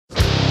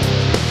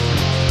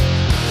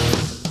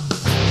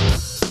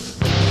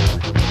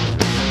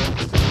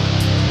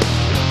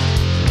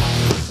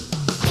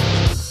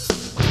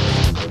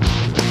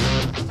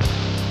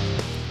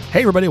Hey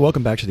everybody,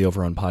 welcome back to the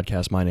Overrun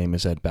podcast. My name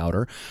is Ed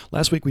Bowder.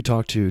 Last week we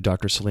talked to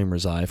Dr. Salim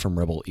Rezaie from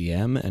Rebel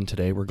EM, and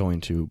today we're going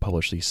to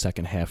publish the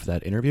second half of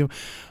that interview.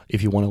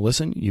 If you want to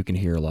listen, you can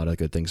hear a lot of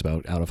good things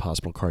about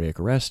out-of-hospital cardiac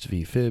arrest,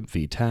 VFib,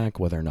 VTAC,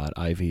 whether or not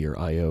IV or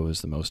IO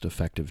is the most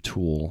effective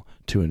tool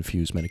to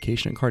infuse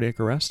medication in cardiac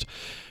arrest.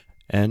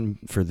 And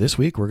for this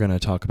week, we're going to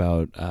talk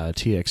about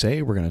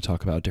TXA, we're going to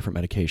talk about different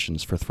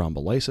medications for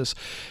thrombolysis,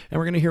 and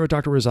we're going to hear what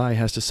Dr. Rezaie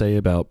has to say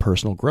about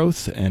personal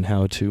growth and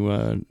how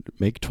to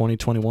make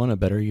 2021 a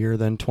better year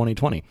than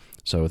 2020.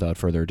 So without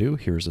further ado,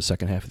 here's the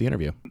second half of the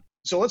interview.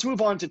 So let's move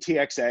on to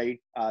TXA.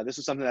 This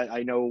is something that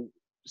I know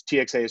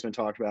TXA has been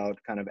talked about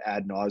kind of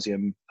ad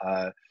nauseum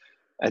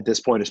at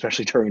this point,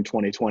 especially during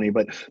 2020,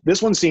 but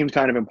this one seemed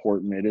kind of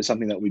important. It is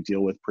something that we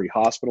deal with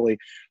pre-hospitally.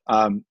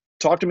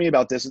 Talk to me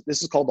about this.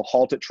 This is called the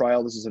HALT-IT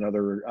trial. This is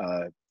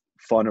another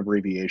fun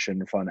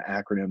abbreviation, fun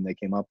acronym they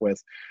came up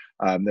with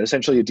that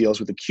essentially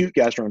deals with acute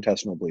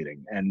gastrointestinal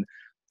bleeding. And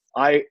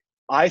I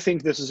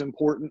think this is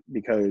important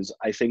because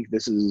I think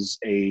this is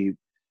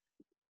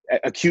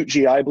acute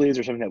GI bleeds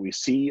are something that we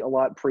see a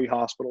lot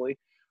pre-hospitally.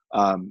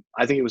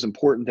 I think it was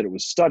important that it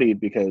was studied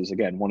because,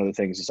 again, one of the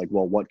things is like,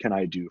 well, what can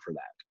I do for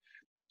that?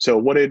 So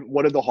what did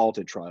the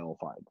HALT-IT trial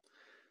find?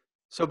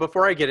 So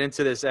before I get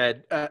into this,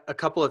 Ed, a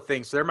couple of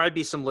things. There might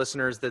be some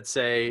listeners that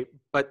say,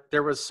 but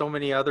there was so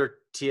many other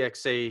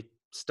TXA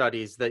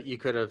studies that you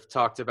could have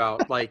talked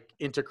about, like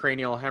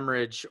intracranial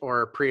hemorrhage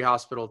or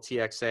pre-hospital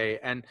TXA.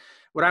 And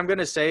what I'm going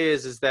to say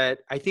is that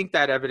I think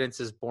that evidence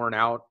is borne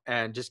out,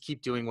 and just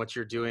keep doing what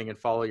you're doing and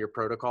follow your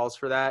protocols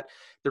for that.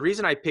 The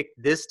reason I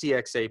picked this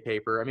TXA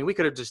paper, I mean, we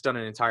could have just done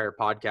an entire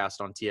podcast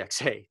on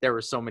TXA. There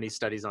were so many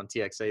studies on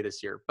TXA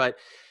this year, but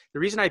the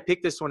reason I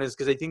picked this one is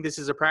because I think this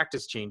is a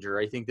practice changer.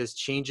 I think this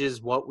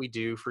changes what we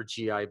do for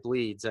GI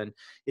bleeds. And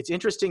it's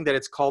interesting that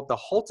it's called the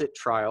HALT-IT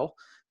trial,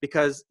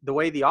 because the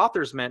way the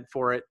authors meant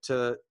for it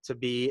to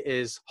be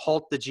is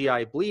halt the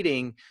GI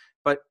bleeding.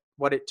 But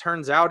what it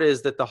turns out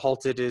is that the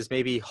HALT-IT is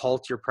maybe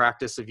halt your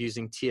practice of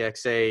using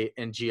TXA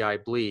and GI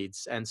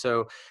bleeds. And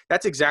so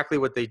that's exactly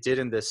what they did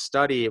in this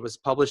study. It was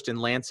published in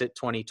Lancet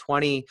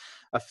 2020,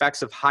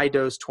 effects of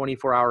high-dose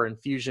 24-hour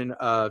infusion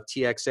of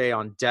TXA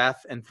on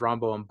death and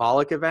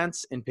thromboembolic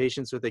events in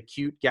patients with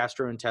acute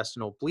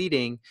gastrointestinal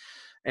bleeding,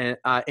 and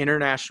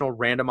international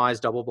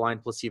randomized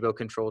double-blind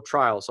placebo-controlled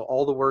trial. So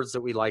all the words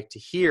that we like to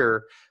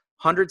hear.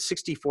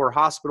 164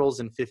 hospitals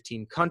in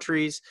 15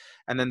 countries.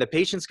 And then the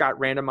patients got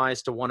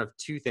randomized to one of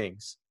two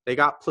things. They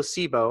got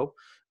placebo,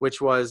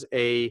 which was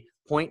a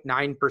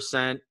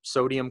 0.9%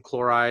 sodium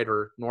chloride,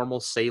 or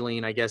normal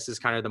saline, I guess is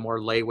kind of the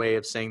more lay way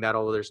of saying that,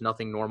 although there's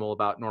nothing normal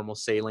about normal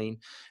saline,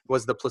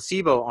 was the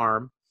placebo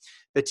arm.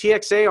 The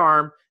TXA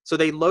arm, so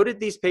they loaded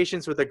these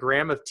patients with a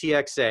gram of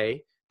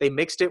TXA. They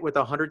mixed it with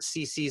 100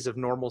 cc's of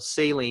normal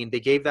saline. They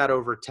gave that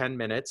over 10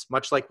 minutes,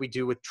 much like we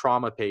do with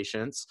trauma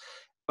patients.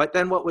 But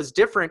then what was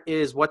different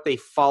is what they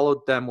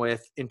followed them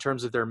with in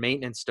terms of their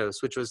maintenance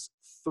dose, which was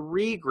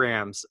 3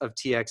 grams of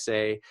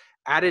TXA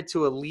added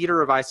to a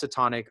liter of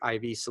isotonic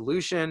IV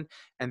solution.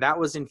 And that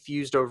was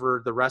infused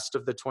over the rest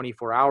of the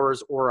 24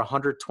 hours, or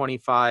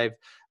 125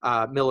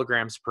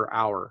 milligrams per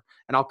hour.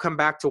 And I'll come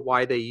back to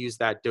why they use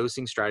that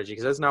dosing strategy,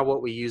 because that's not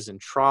what we use in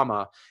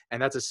trauma.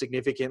 And that's a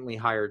significantly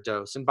higher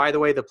dose. And by the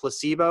way, the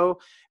placebo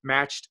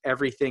matched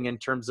everything in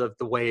terms of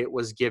the way it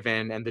was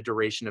given and the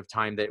duration of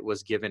time that it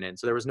was given in.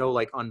 So there was no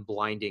like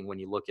unblinding when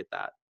you look at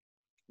that.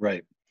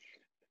 Right.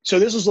 So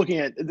this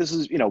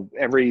is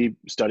every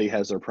study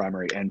has their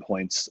primary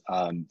endpoints.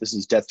 This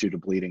is death due to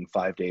bleeding,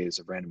 5 days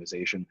of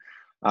randomization.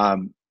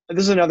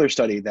 This is another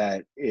study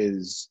that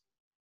is,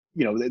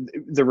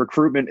 the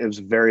recruitment is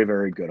very,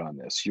 very good on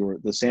this.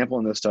 The sample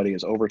in this study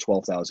is over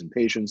 12,000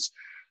 patients.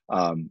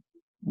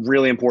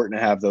 Really important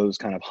to have those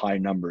kind of high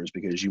numbers,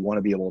 because you want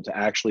to be able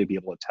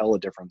to tell a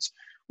difference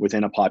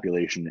within a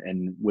population.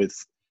 And with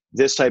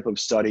this type of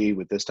study,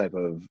 with this type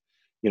of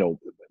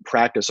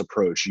practice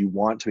approach, you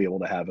want to be able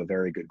to have a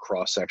very good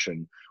cross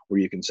section where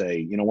you can say,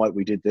 you know what,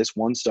 we did this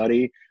one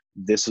study,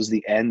 this is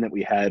the end that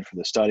we had for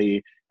the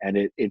study,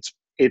 and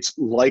it's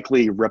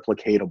likely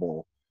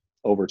replicatable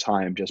over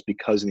time just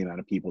because of the amount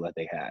of people that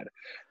they had.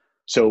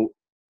 So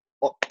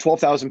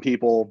 12,000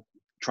 people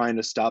trying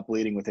to stop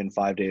bleeding within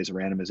 5 days of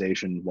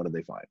randomization. What did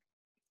they find?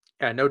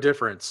 Yeah, no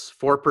difference.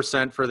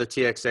 4% for the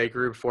TXA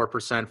group,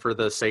 4% for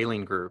the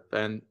saline group.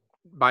 And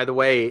by the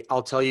way,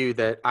 I'll tell you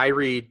that I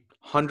read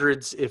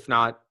hundreds, if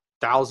not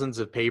thousands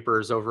of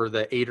papers over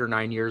the 8 or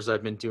 9 years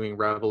I've been doing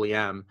Rebel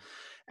EM.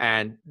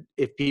 And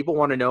if people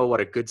want to know what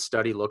a good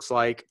study looks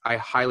like, I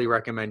highly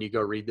recommend you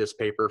go read this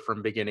paper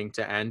from beginning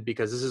to end,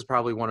 because this is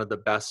probably one of the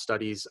best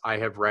studies I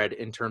have read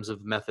in terms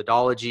of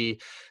methodology,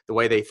 the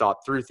way they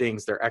thought through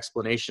things, their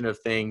explanation of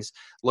things,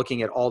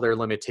 looking at all their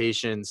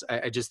limitations.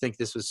 I just think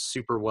this was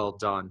super well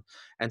done.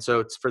 And so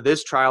it's for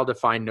this trial to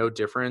find no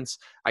difference,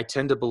 I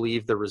tend to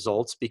believe the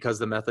results because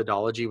the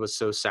methodology was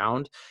so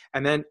sound.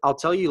 And then I'll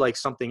tell you, like,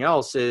 something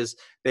else is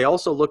They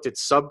also looked at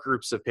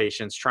subgroups of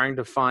patients, trying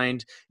to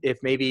find if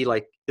maybe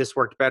like this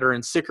worked better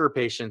in sicker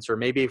patients, or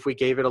maybe if we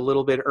gave it a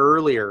little bit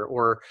earlier,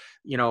 or,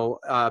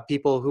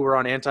 people who were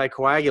on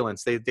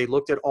anticoagulants. They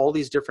looked at all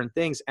these different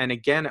things. And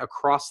again,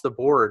 across the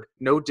board,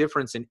 no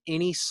difference in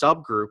any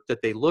subgroup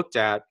that they looked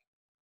at.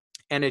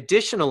 And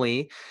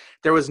additionally,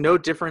 there was no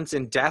difference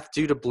in death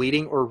due to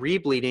bleeding or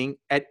rebleeding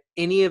at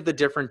any of the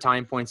different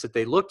time points that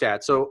they looked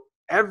at. So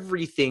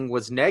everything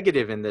was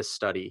negative in this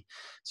study.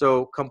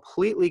 So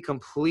completely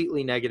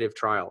negative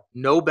trial.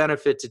 No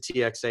benefit to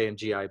TXA and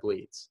GI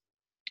bleeds.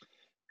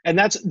 And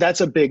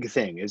that's a big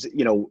thing is,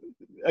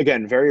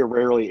 again, very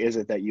rarely is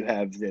it that you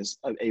have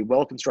a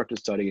well-constructed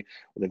study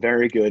with a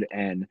very good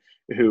N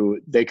who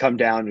they come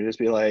down and just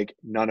be like,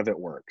 none of it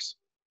works.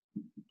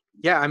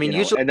 Yeah, I mean,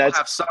 usually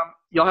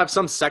you'll have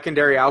some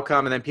secondary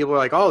outcome, and then people are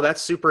like, "Oh,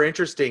 that's super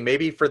interesting.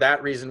 Maybe for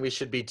that reason we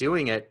should be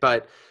doing it."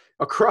 But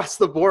across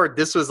the board,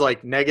 this was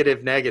like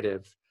negative.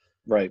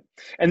 Right,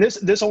 and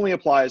this only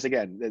applies,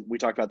 again, we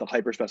talked about the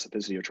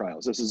hyperspecificity of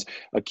trials. This is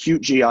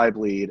acute GI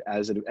bleed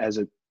as it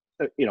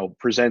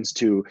presents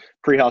to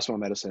pre-hospital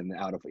medicine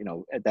out of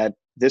that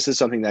this is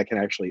something that can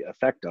actually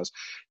affect us.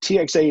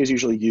 TXA is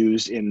usually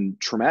used in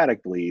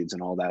traumatic bleeds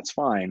and all that's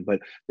fine, but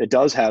it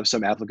does have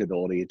some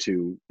applicability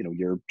to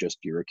your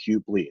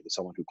acute bleed.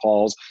 Someone who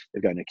calls,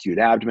 they've got an acute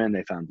abdomen,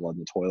 they found blood in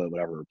the toilet,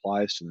 whatever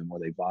applies to them, or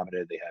they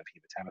vomited, they have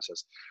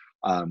hematemesis.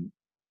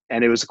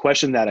 And it was a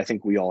question that I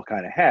think we all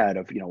kind of had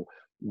of,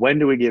 when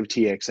do we give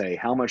TXA?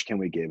 How much can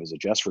we give? Is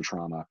it just for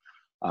trauma?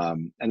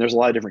 And there's a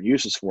lot of different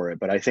uses for it,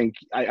 but I think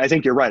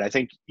you're right. I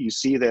think you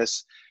see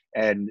this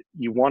and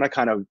you want to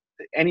kind of,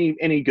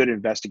 any good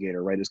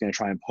investigator, right, is going to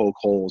try and poke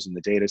holes in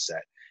the data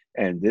set.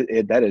 And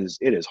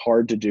it is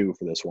hard to do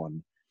for this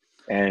one.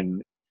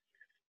 And,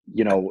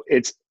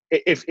 it's,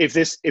 if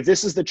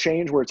this is the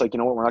change where it's like,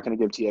 we're not going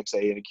to give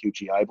TXA and acute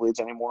GI bleeds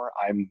anymore,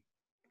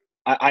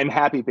 I'm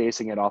happy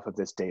basing it off of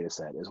this data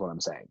set is what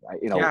I'm saying.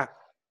 Yeah.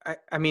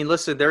 I mean,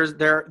 listen,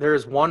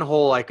 there's one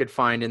hole I could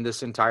find in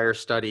this entire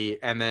study.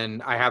 And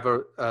then I have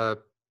a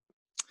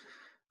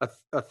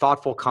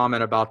thoughtful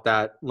comment about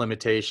that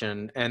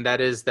limitation. And that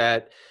is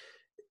that,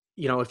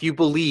 if you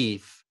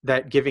believe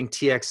that giving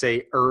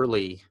TXA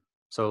early,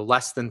 so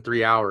less than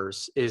 3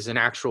 hours, is an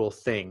actual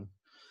thing,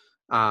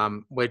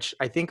 which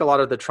I think a lot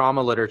of the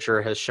trauma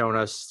literature has shown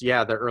us, the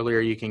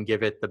earlier you can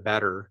give it, the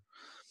better.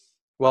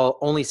 Well,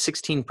 only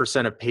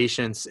 16% of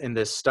patients in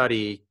this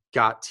study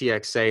got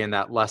TXA in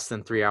that less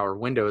than 3 hour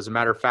window. As a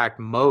matter of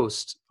fact,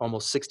 almost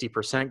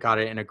 60% got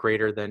it in a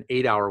greater than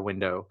 8 hour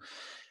window.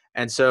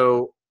 And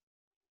so,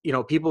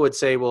 people would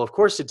say, well, of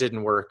course it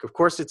didn't work. Of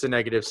course it's a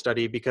negative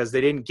study because they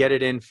didn't get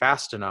it in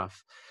fast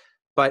enough.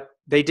 But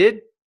they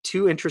did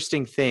two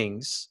interesting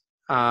things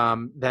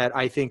that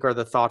I think are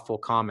the thoughtful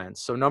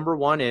comments. So number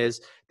one is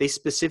they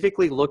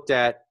specifically looked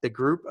at the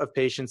group of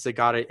patients that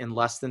got it in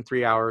less than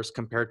 3 hours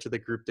compared to the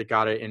group that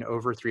got it in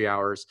over 3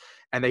 hours.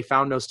 And they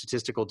found no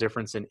statistical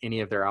difference in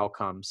any of their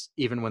outcomes,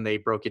 even when they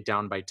broke it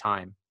down by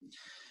time.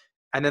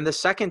 And then the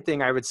second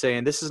thing I would say,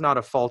 and this is not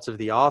a fault of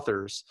the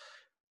authors,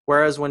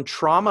 whereas when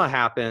trauma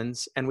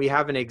happens and we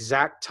have an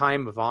exact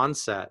time of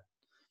onset,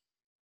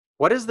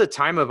 what is the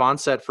time of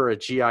onset for a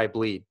GI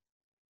bleed?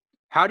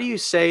 How do you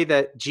say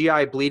that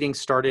GI bleeding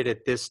started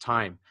at this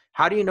time?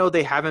 How do you know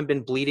they haven't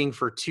been bleeding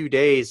for 2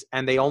 days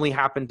and they only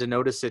happened to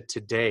notice it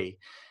today?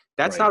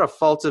 That's Right. not a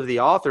fault of the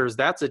authors.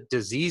 That's a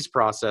disease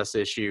process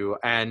issue.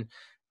 And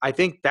I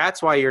think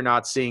that's why you're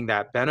not seeing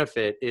that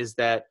benefit, is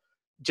that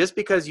just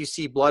because you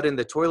see blood in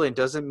the toilet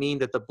doesn't mean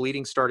that the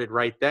bleeding started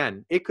right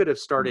then. It could have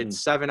started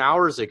 7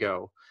 hours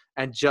ago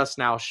and just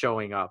now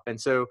showing up. And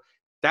so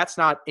that's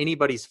not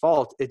anybody's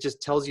fault. It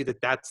just tells you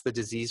that that's the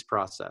disease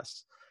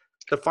process.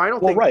 The final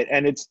thing. Right.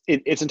 And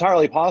it's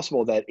entirely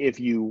possible that if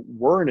you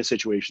were in a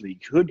situation that you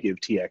could give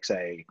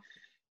TXA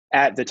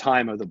at the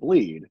time of the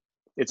bleed,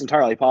 it's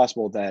entirely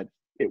possible that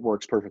it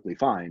works perfectly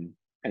fine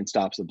and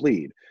stops the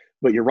bleed.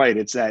 But you're right.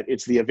 It's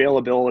the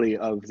availability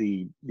of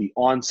the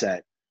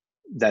onset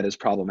that is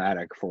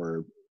problematic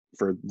for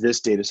this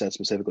data set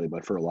specifically,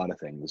 but for a lot of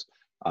things,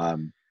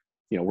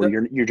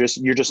 where you're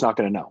just not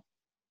going to know.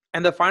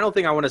 And the final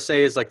thing I want to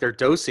say is, like, their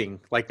dosing,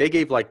 like they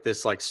gave like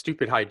this like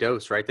stupid high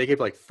dose, right? They gave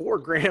like 4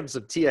 grams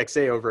of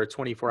TXA over a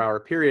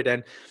 24-hour period.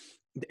 And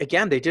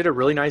again, they did a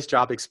really nice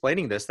job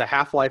explaining this. The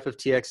half-life of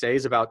TXA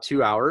is about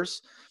 2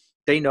 hours.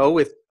 They know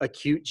with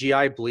acute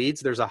GI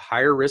bleeds, there's a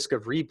higher risk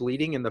of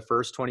rebleeding in the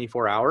first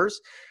 24 hours.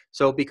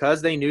 So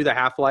because they knew the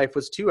half-life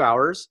was 2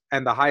 hours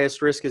and the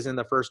highest risk is in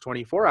the first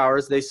 24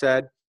 hours, they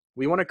said,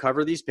 we want to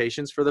cover these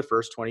patients for the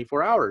first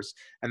 24 hours.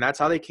 And that's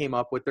how they came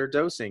up with their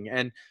dosing.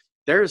 And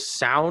there's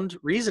sound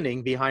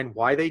reasoning behind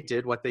why they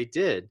did what they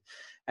did.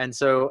 And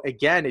so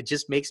again, it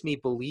just makes me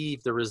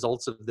believe the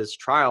results of this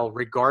trial,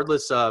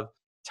 regardless of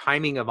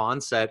timing of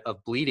onset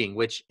of bleeding,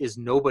 which is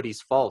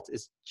nobody's fault.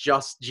 It's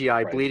just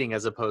GI bleeding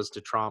as opposed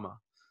to trauma.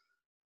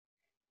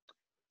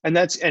 And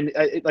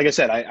like I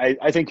said,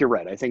 I think you're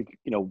right. I think,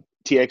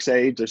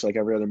 TXA, just like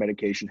every other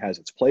medication, has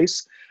its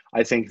place.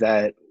 I think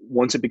that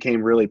once it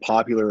became really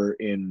popular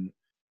in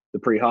the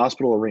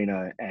pre-hospital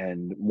arena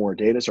and more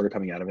data started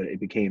coming out of it, it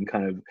became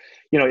kind of,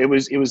 it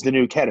was the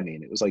new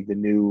ketamine. It was like the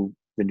new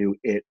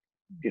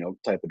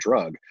type of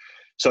drug.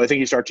 So I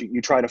think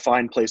you try to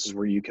find places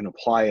where you can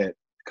apply it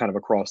kind of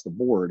across the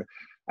board.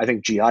 I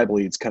think GI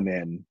bleeds come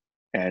in,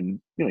 and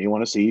you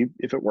want to see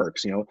if it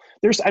works.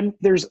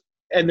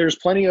 There's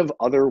plenty of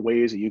other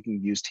ways that you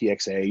can use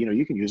TXA.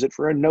 You can use it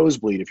for a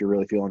nosebleed if you're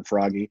really feeling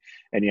froggy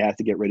and you have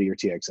to get rid of your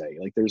TXA.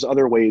 Like, there's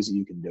other ways that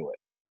you can do it.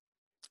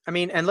 I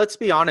mean, and let's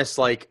be honest,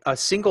 like a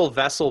single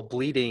vessel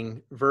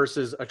bleeding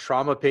versus a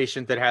trauma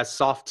patient that has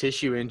soft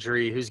tissue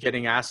injury who's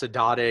getting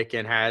acidotic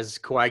and has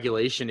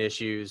coagulation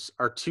issues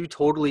are two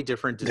totally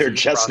different disease They're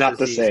just not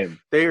the processes. same.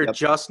 They are Yep.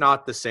 just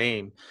not the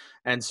same.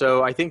 And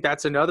so I think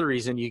that's another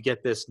reason you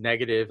get this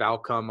negative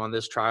outcome on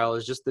this trial,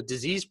 is just the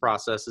disease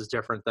process is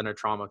different than a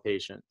trauma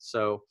patient.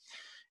 So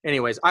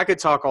anyways, I could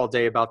talk all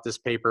day about this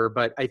paper,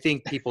 but I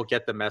think people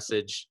get the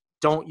message.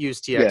 Don't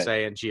use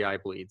TXA and GI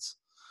bleeds.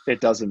 It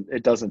doesn't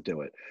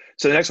do it.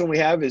 So the next one we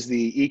have is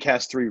the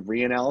ECAS-3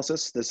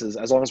 reanalysis. This is,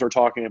 as long as we're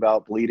talking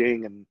about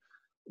bleeding and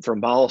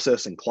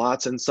thrombolysis and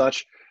clots and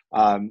such.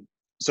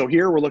 So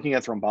here we're looking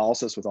at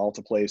thrombolysis with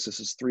alteplase. This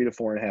is 3 to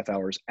 4.5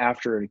 hours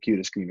after an acute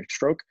ischemic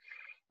stroke.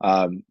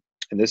 And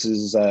this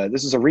is a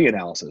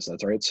reanalysis.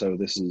 That's right. So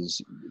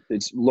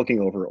it's looking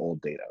over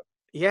old data.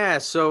 Yeah.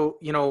 So,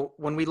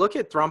 when we look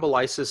at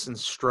thrombolysis and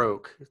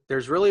stroke,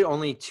 there's really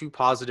only 2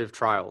 positive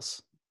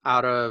trials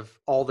out of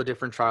all the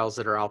different trials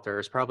that are out there.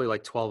 There's probably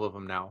like 12 of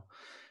them now.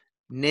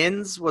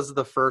 NINS was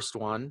the first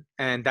one,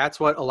 and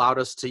that's what allowed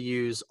us to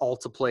use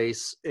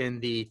alteplase in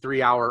the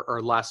 3-hour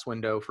or less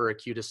window for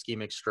acute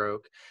ischemic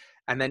stroke.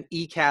 And then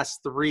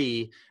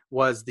ECAS-3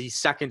 was the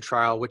second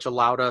trial, which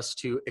allowed us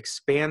to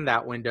expand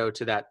that window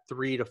to that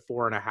 3 to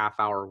 4.5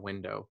 hour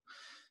window.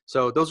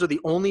 So those are the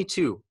only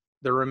 2.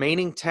 The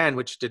remaining 10,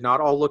 which did not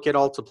all look at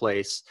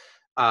alteplase,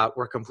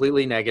 were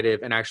completely negative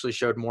and actually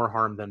showed more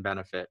harm than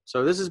benefit.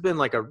 So this has been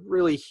like a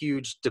really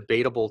huge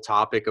debatable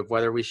topic of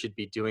whether we should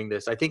be doing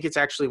this. I think it's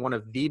actually one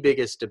of the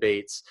biggest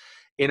debates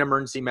in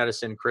emergency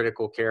medicine,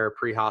 critical care,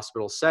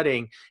 pre-hospital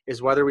setting,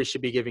 is whether we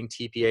should be giving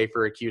TPA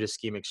for acute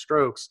ischemic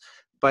strokes.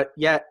 But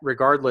yet,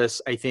 regardless,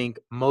 I think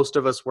most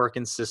of us work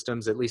in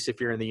systems, at least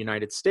if you're in the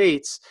United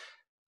States,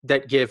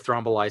 that give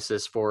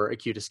thrombolysis for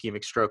acute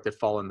ischemic stroke that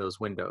fall in those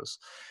windows.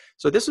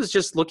 So this was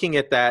just looking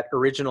at that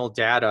original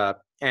data.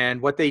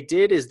 And what they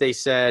did is they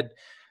said,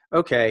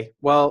 okay,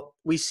 well,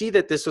 we see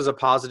that this was a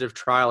positive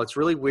trial. It's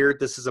really weird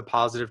this is a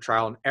positive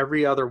trial, and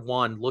every other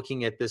one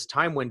looking at this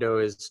time window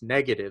is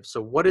negative.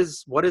 So what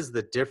is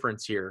the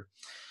difference here?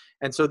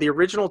 And so the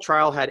original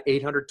trial had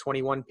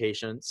 821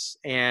 patients,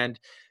 and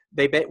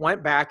they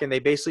went back and they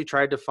basically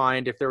tried to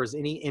find if there was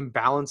any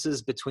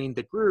imbalances between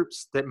the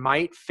groups that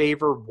might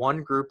favor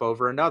one group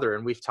over another.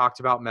 And we've talked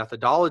about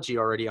methodology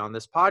already on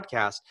this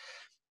podcast.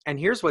 And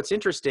here's what's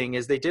interesting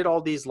is they did all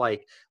these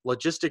like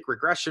logistic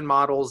regression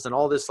models and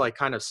all this like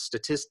kind of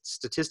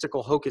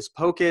statistical hocus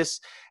pocus.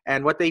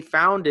 And what they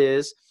found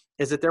is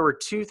that there were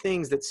 2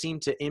 things that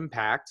seemed to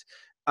impact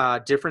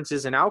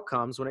differences in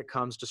outcomes when it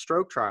comes to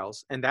stroke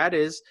trials. And that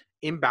is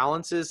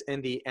imbalances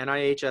in the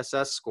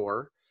NIHSS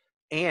score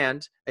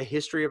and a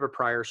history of a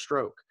prior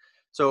stroke.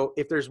 So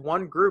if there's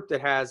one group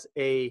that has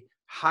a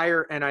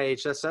higher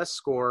NIHSS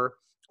score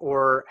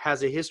or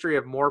has a history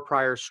of more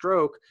prior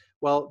stroke,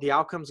 well, the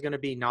outcome is going to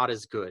be not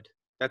as good.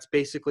 That's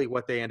basically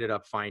what they ended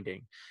up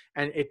finding.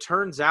 And it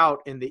turns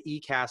out in the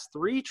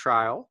ECAS-3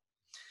 trial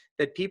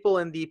that people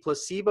in the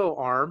placebo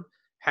arm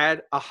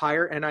had a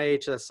higher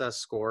NIHSS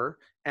score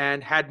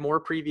and had more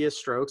previous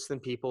strokes than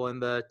people in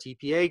the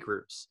TPA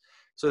groups.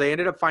 So they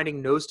ended up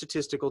finding no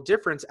statistical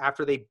difference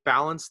after they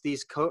balanced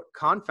these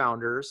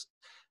confounders.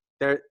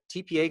 Their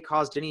TPA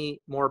caused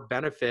any more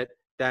benefit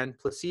than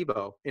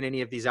placebo in any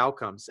of these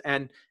outcomes.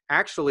 And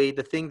actually,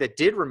 the thing that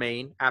did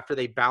remain after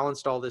they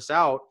balanced all this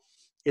out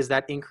is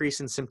that increase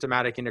in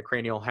symptomatic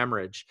intracranial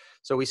hemorrhage.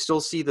 So we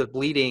still see the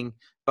bleeding,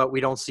 but we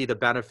don't see the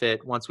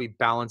benefit once we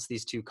balance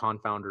these 2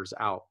 confounders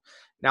out.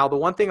 Now, the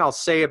one thing I'll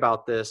say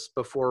about this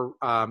before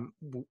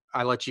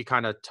I let you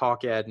kind of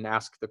talk, Ed, and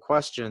ask the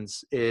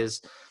questions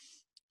is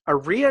a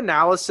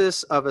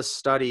reanalysis of a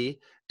study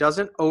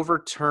doesn't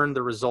overturn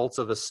the results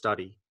of a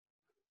study.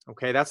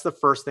 Okay, that's the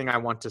first thing I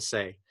want to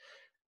say.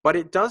 But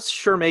it does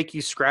sure make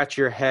you scratch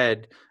your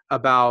head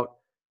about,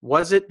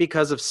 was it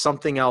because of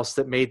something else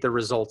that made the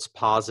results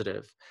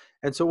positive?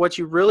 And so what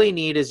you really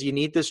need is you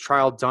need this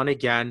trial done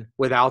again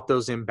without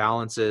those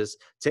imbalances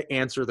to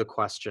answer the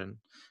question.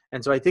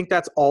 And so I think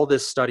that's all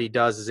this study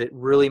does, is it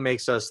really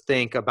makes us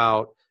think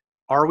about,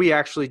 are we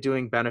actually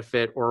doing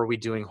benefit or are we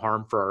doing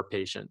harm for our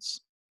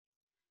patients?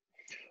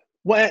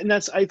 Well, and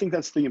I think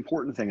that's the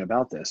important thing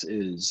about this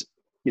is,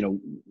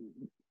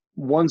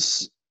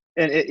 once,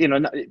 and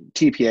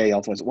TPA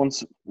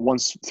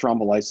once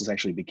thrombolysis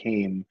actually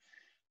became,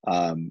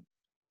 a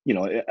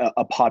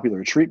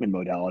popular treatment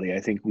modality, I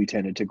think we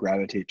tended to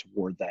gravitate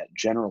toward that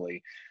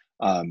generally.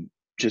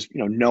 Just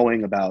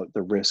knowing about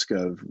the risk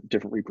of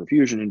different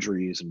reperfusion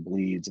injuries and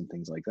bleeds and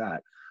things like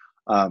that.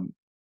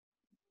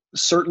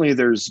 Certainly,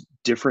 there's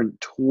different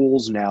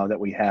tools now that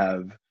we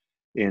have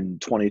in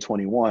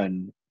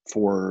 2021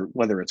 for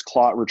whether it's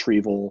clot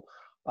retrieval.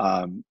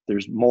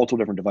 There's multiple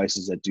different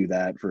devices that do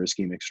that for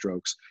ischemic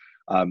strokes.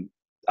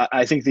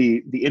 I think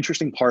the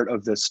interesting part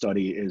of this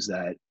study is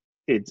that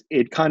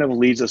it kind of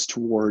leads us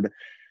toward,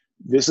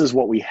 this is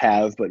what we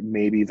have, but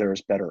maybe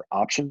there's better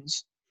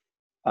options.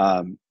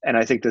 And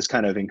I think this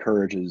kind of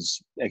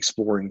encourages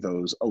exploring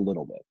those a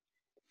little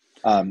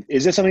bit.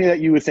 Is this something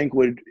that you would think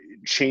would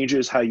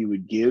changes how you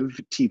would give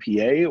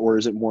TPA, or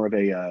is it more of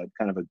a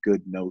kind of a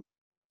good note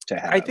to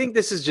have? I think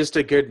this is just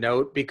a good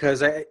note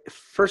because,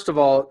 first of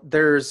all,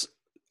 there's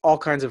all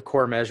kinds of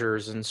core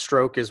measures, and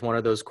stroke is one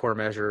of those core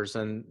measures,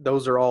 and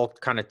those are all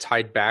kind of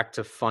tied back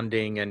to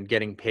funding and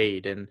getting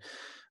paid. And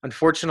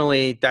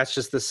unfortunately, that's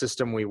just the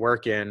system we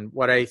work in.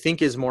 What I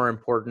think is more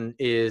important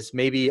is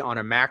maybe on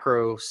a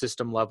macro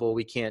system level,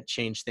 we can't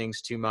change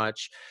things too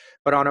much.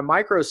 But on a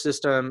micro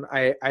system,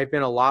 I've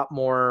been a lot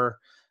more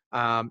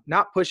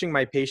not pushing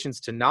my patients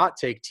to not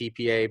take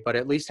TPA, but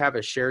at least have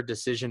a shared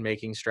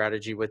decision-making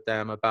strategy with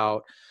them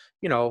about,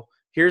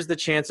 here's the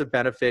chance of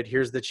benefit,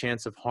 here's the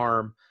chance of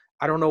harm.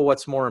 I don't know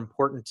what's more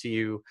important to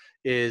you,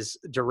 is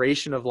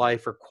duration of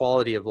life or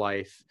quality of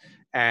life.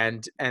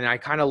 And I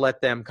kind of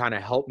let them kind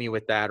of help me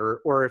with that.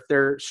 Or if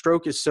their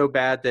stroke is so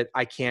bad that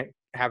I can't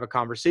have a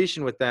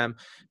conversation with them,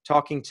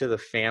 talking to the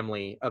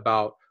family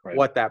about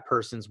what that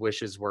person's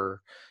wishes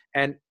were.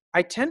 And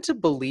I tend to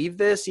believe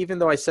this, even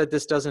though I said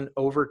this doesn't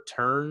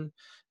overturn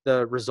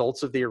the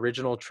results of the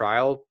original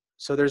trial.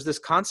 So there's this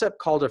concept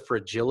called a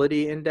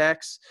fragility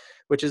index,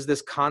 which is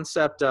this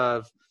concept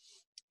of,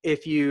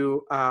 if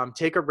you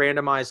take a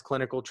randomized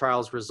clinical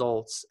trials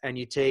results and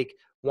you take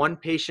one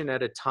patient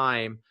at a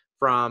time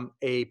from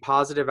a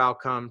positive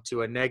outcome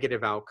to a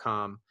negative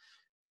outcome,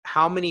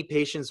 how many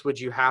patients would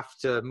you have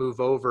to move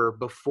over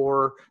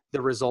before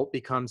the result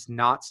becomes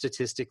not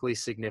statistically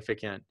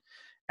significant?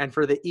 And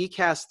for the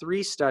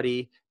ECAS-3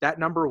 study, that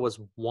number was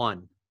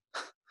 1.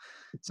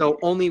 So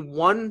only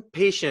one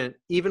patient,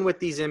 even with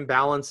these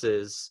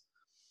imbalances,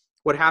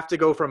 would have to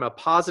go from a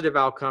positive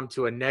outcome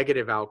to a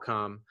negative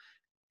outcome,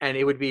 and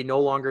it would be no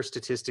longer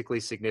statistically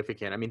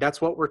significant. I mean,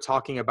 that's what we're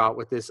talking about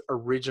with this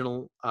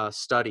original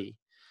study.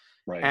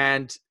 Right.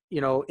 And,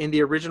 in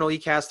the original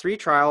ECAS-3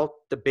 trial,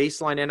 the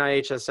baseline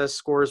NIHSS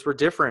scores were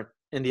different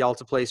in the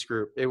Alteplase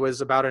group. It was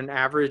about an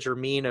average or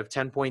mean of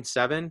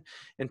 10.7,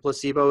 and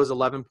placebo is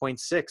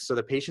 11.6. So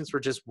the patients were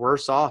just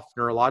worse off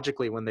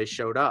neurologically when they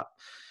showed up.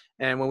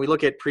 And when we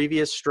look at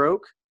previous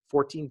stroke,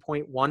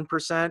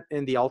 14.1%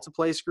 in the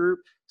Alteplase group,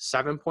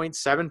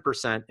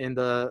 7.7% in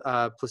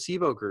the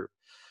placebo group.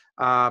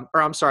 Or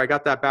I'm sorry, I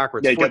got that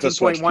backwards.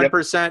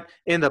 14.1%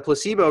 in the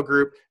placebo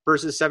group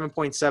versus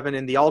 7.7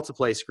 in the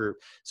Alteplase group.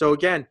 So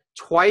again,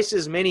 twice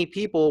as many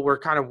people were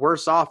kind of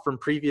worse off from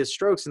previous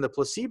strokes in the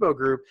placebo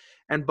group.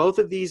 And both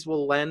of these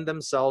will lend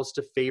themselves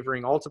to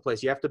favoring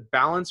Alteplase. You have to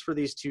balance for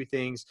these two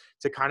things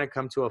to kind of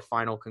come to a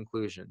final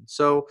conclusion.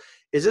 So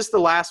is this the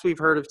last we've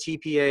heard of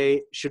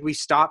TPA? Should we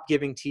stop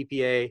giving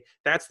TPA?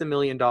 That's the $1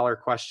 million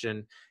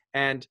question.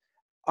 And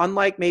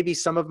unlike maybe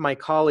some of my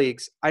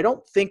colleagues, I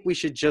don't think we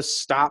should just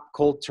stop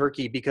cold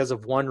turkey because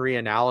of one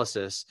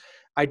reanalysis.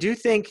 I do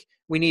think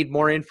we need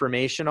more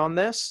information on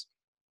this,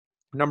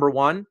 number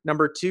one.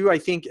 Number two, I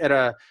think at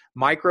a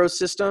micro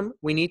system,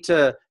 we need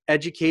to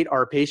educate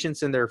our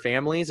patients and their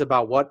families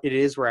about what it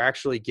is we're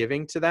actually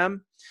giving to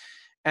them.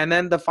 And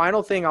then the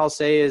final thing I'll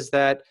say is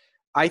that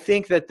I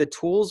think that the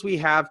tools we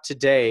have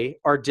today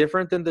are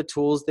different than the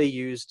tools they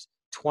used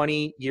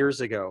 20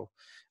 years ago.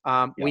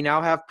 We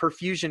now have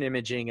perfusion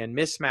imaging and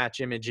mismatch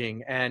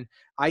imaging. And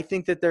I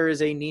think that there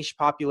is a niche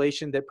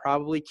population that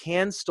probably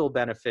can still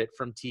benefit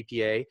from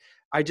TPA.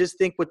 I just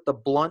think with the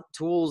blunt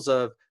tools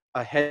of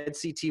a head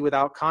CT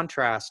without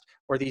contrast,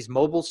 or these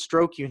mobile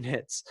stroke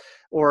units,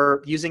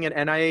 or using an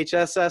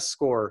NIHSS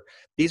score,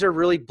 these are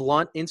really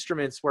blunt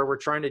instruments where we're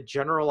trying to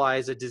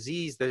generalize a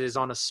disease that is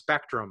on a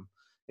spectrum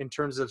in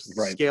terms of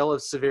scale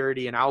of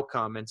severity and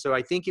outcome. And so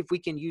I think if we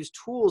can use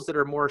tools that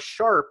are more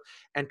sharp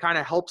and kind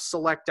of help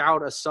select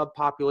out a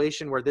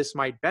subpopulation where this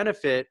might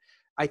benefit,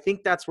 I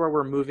think that's where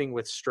we're moving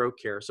with stroke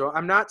care. So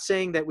I'm not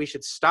saying that we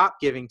should stop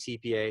giving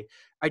TPA.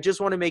 I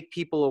just want to make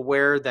people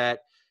aware that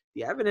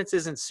the evidence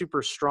isn't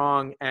super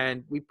strong,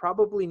 and we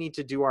probably need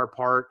to do our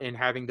part in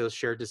having those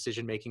shared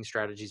decision-making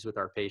strategies with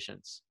our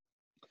patients.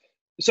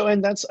 So,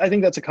 and I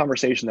think that's a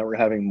conversation that we're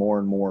having more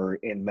and more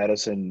in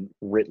medicine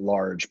writ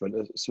large, but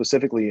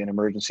specifically in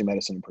emergency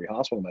medicine and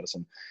pre-hospital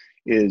medicine,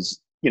 is,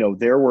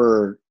 there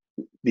were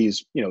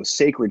these,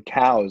 sacred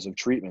cows of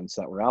treatments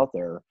that were out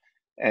there,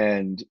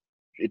 and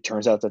it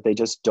turns out that they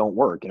just don't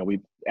work.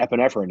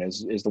 Epinephrine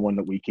is the one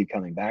that we keep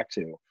coming back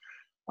to.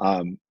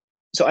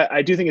 So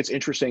I do think it's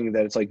interesting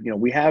that it's like,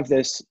 we have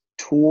this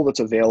tool that's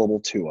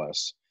available to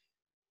us.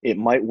 It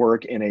might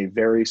work in a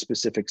very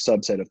specific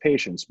subset of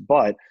patients,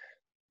 but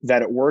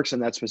that it works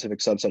in that specific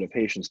subset of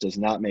patients does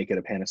not make it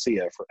a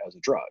panacea as a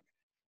drug.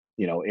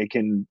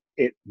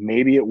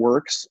 Maybe it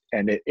works,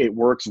 and it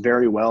works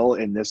very well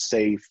in this,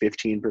 say,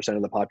 15%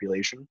 of the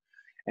population.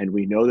 And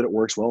we know that it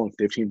works well in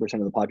 15%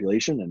 of the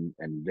population,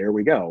 and there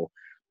we go.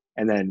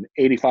 and then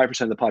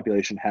 85% of the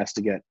population has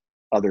to get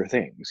other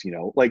things,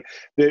 like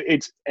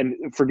and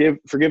forgive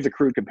the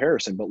crude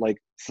comparison, but like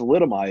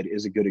thalidomide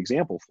is a good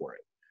example for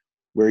it,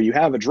 where you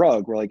have a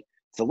drug where like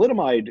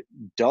thalidomide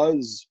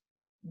does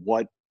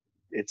what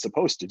it's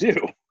supposed to do.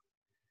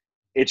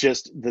 It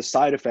just, the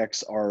side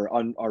effects are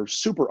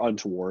super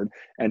untoward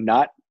and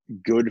not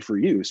good for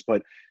use.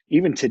 But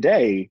even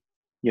today,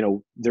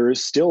 there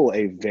is still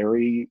a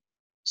very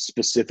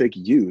specific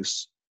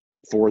use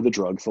for the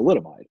drug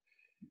thalidomide.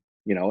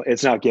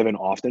 It's not given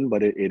often,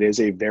 but it is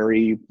a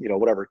very,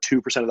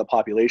 2% of the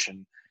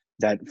population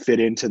that fit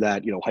into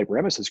that,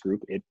 hyperemesis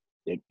group.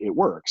 It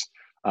works.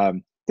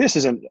 This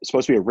isn't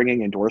supposed to be a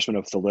ringing endorsement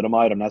of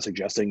thalidomide. I'm not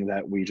suggesting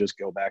that we just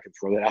go back and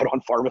throw it out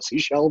on pharmacy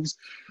shelves.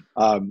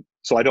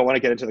 So I don't want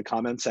to get into the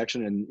comments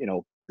section and,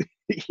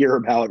 hear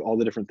about all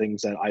the different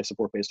things that I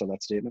support based on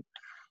that statement.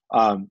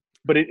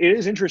 But it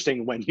is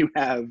interesting when you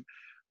have,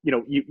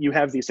 you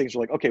have these things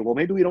where like, okay, well,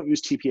 maybe we don't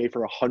use TPA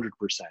for 100%.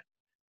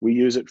 We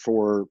use it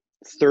for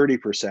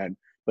 30%,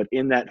 but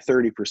in that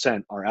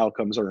 30%, our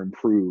outcomes are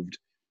improved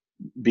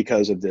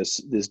because of this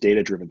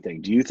data-driven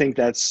thing. Do you think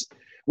that's,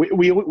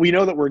 we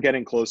know that we're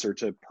getting closer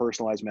to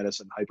personalized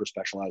medicine,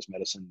 hyper-specialized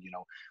medicine,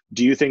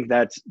 do you think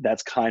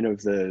that's kind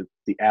of the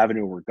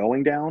avenue we're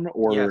going down?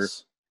 Or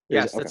yes,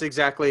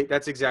 okay.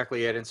 That's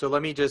exactly it. And so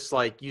let me just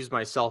like use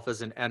myself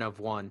as an N of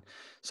one.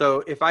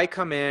 So if I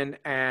come in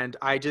and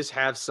I just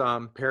have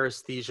some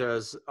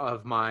paresthesias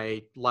of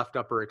my left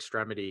upper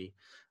extremity,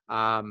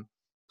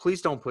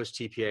 please don't push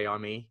TPA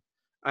on me.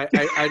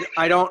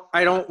 I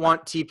don't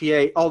want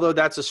TPA, although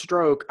that's a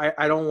stroke.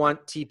 I don't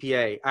want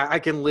TPA. I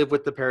can live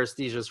with the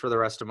paresthesias for the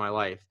rest of my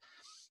life.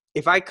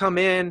 If I come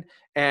in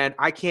and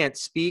I can't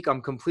speak,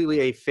 I'm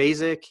completely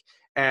aphasic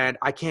and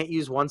I can't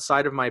use one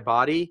side of my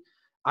body,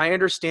 I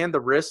understand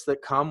the risks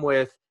that come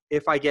with,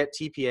 if I get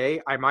TPA,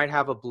 I might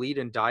have a bleed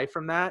and die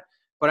from that,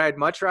 but I'd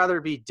much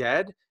rather be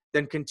dead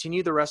than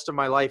continue the rest of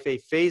my life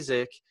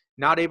aphasic,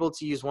 not able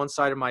to use one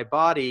side of my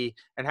body,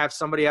 and have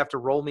somebody have to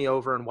roll me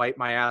over and wipe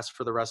my ass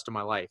for the rest of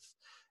my life.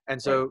 And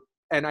so, right.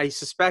 And I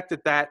suspect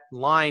that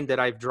line that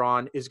I've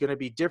drawn is going to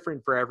be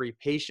different for every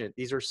patient.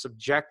 These are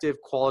subjective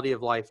quality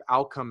of life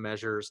outcome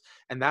measures.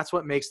 And that's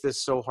what makes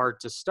this so hard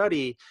to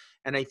study.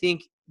 And I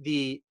think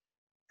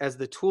as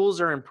the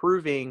tools are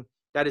improving,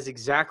 that is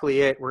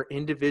exactly it. We're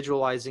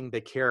individualizing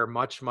the care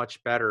much,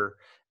 much better.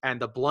 And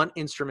the blunt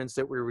instruments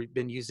that we've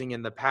been using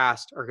in the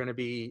past are going to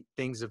be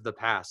things of the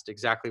past,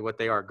 exactly what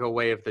they are. Go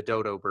way of the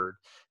dodo bird.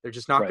 They're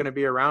just not going to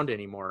be around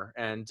anymore.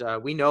 And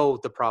we know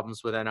the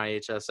problems with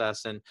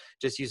NIHSS and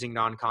just using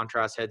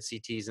non-contrast head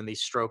CTs and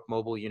these stroke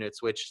mobile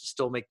units, which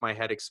still make my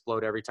head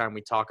explode every time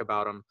we talk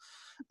about them.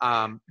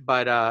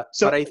 But I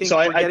think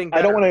we're getting better.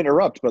 I don't want to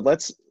interrupt, but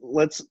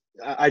let's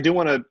I do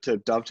want to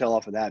dovetail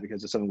off of that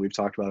because it's something we've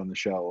talked about on the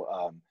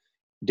show.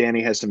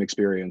 Danny has some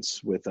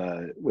experience with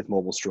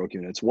mobile stroke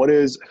units. What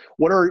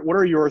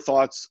are your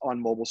thoughts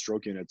on mobile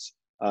stroke units?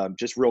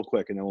 Just real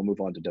quick, and then we'll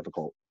move on to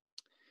difficult.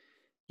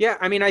 Yeah,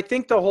 I mean, I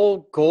think the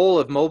whole goal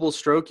of mobile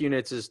stroke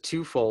units is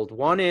twofold.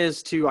 One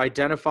is to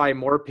identify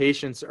more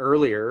patients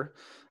earlier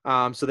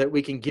so that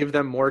we can give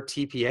them more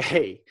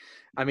TPA.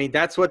 I mean,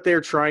 that's what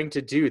they're trying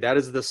to do. That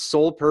is the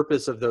sole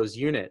purpose of those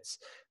units.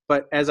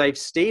 But as I've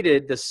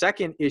stated, the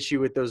second issue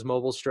with those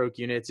mobile stroke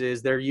units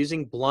is they're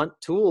using blunt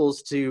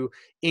tools to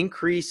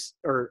decrease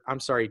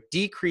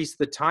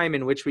the time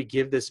in which we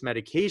give this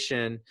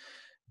medication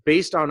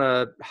based on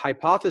a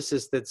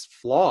hypothesis that's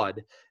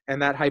flawed.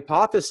 And that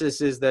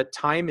hypothesis is that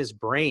time is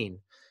brain.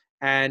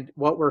 And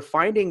what we're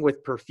finding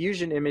with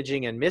perfusion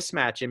imaging and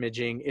mismatch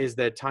imaging is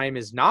that time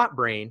is not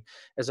brain.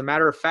 As a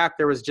matter of fact,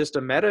 there was just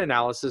a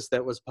meta-analysis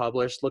that was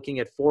published looking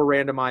at 4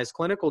 randomized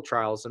clinical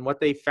trials. And what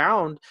they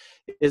found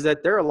is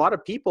that there are a lot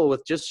of people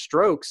with just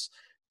strokes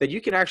that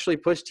you can actually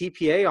push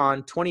TPA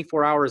on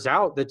 24 hours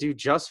out that do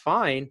just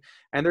fine.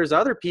 And there's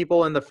other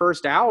people in the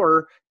first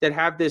hour that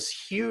have this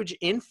huge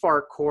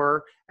infarct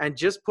core, and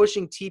just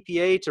pushing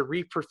TPA to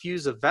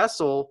reperfuse a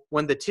vessel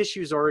when the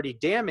tissue is already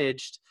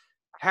damaged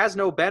has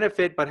no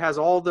benefit, but has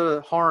all the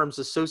harms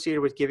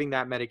associated with giving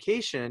that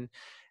medication.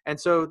 And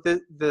so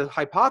the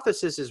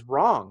hypothesis is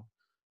wrong.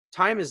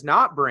 Time is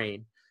not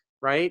brain,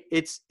 right?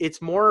 It's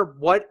more,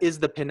 what is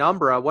the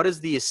penumbra? What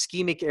is the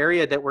ischemic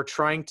area that we're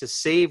trying to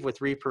save with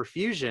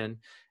reperfusion?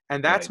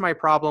 And that's my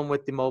problem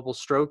with the mobile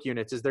stroke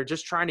units, is they're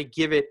just trying to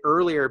give it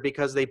earlier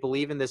because they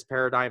believe in this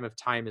paradigm of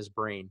time is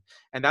brain.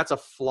 And that's a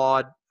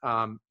flawed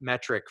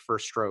metric for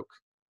stroke.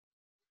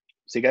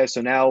 See, guys,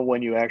 so now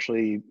when you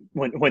actually,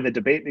 when the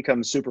debate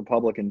becomes super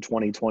public in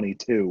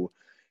 2022,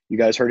 you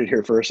guys heard it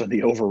here first on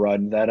the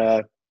Overrun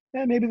that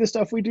maybe the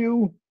stuff we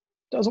do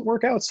doesn't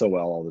work out so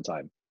well all the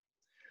time.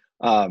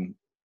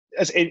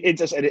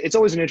 It's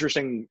always an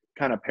interesting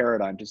kind of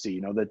paradigm to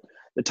see, that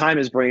the time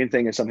is brain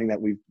thing is something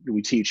that we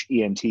teach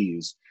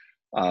ENTs.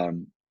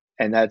 And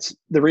that's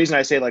the reason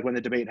I say, like, when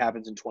the debate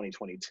happens in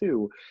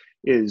 2022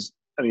 is,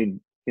 I mean,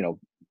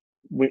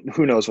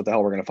 who knows what the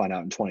hell we're going to find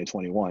out in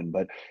 2021,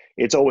 but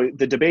it's always,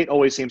 the debate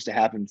always seems to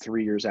happen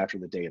 3 years after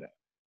the data.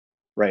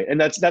 Right.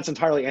 And that's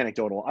entirely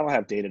anecdotal. I don't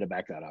have data to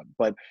back that up,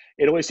 but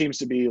it always seems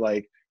to be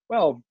like,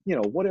 well,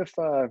 what if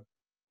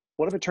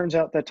it turns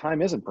out that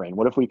time isn't brain?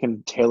 What if we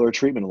can tailor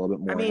treatment a little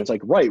bit I more? And mean, it's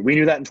like, right, we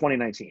knew that in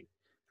 2019.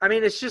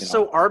 it's You just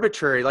know, so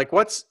arbitrary. Like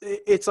what's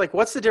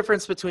the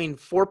difference between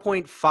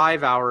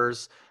 4.5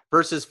 hours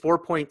versus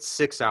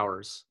 4.6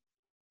 hours?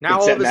 Now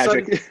it's all that of a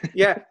sudden, magic,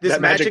 yeah, this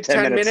that magic magic 10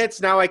 10 minutes.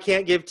 minutes, now I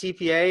can't give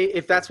TPA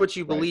if that's what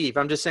you Right. believe.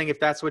 I'm just saying if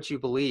that's what you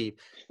believe.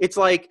 It's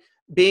like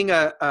being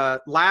a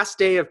last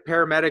day of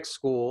paramedic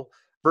school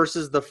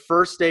versus the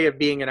first day of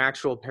being an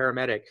actual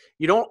paramedic.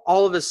 You don't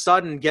all of a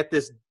sudden get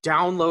this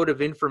download of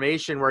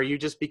information where you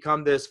just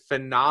become this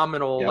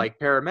phenomenal Yeah. like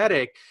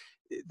paramedic.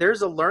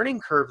 There's a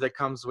learning curve that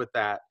comes with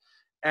that.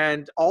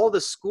 And all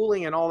the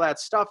schooling and all that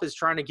stuff is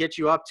trying to get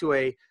you up to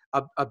a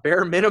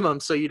bare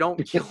minimum so you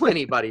don't kill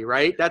anybody,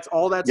 right? That's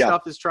all that Yeah.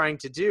 stuff is trying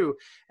to do.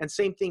 And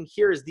same thing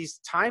here is these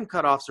time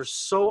cutoffs are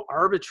so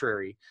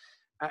arbitrary.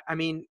 I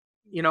mean,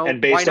 And why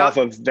based off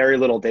not? of very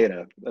little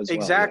data as well. Yeah.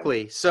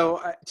 Exactly.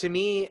 So to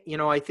me,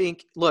 I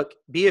think, look,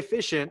 be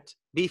efficient,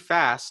 be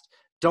fast,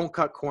 don't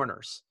cut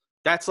corners.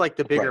 That's like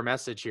the bigger Right.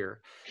 message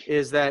here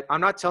is that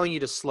I'm not telling you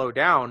to slow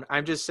down.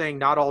 I'm just saying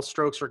not all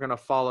strokes are going to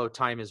follow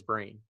time is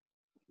brain.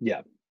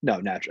 Yeah. No,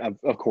 natural.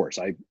 Of course.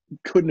 I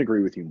couldn't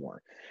agree with you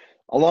more.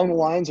 Along the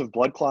lines of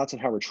blood clots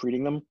and how we're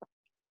treating them,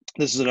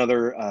 this is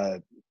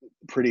another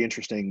pretty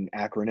interesting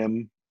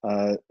acronym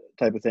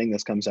type of thing.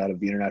 This comes out of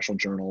the International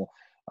Journal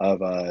of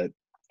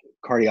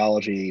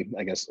Cardiology,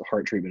 I guess,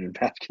 heart treatment and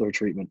vascular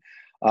treatment.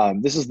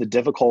 This is the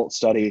difficult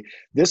study.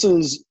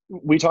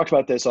 We talked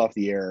about this off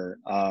the air.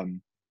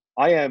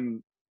 I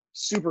am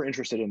super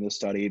interested in this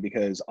study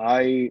because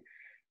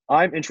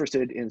I'm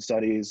interested in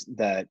studies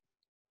that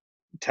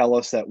tell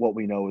us that what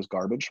we know is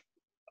garbage.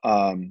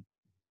 Um,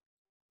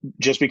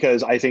 just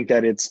because I think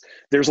that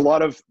there's a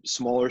lot of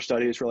smaller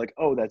studies where like,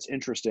 oh, that's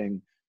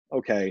interesting,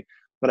 okay,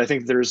 but I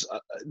think there's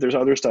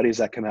other studies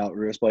that come out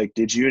where it's like,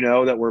 did you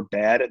know that we're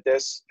bad at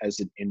this as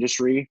an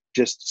industry,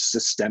 just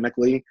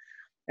systemically?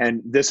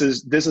 And this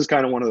is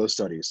kind of one of those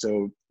studies.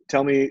 So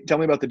tell me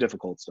about the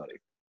difficult study.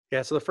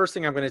 Yeah, so the first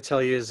thing I'm going to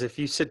tell you is if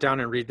you sit down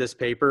and read this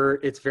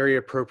paper, it's very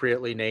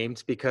appropriately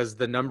named because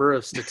the number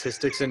of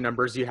statistics and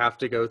numbers you have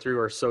to go through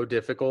are so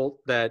difficult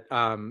that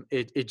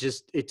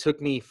it took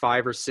me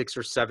 5 or 6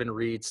 or 7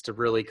 reads to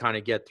really kind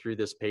of get through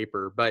this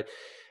paper. But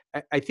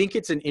I think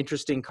it's an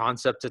interesting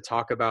concept to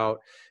talk about.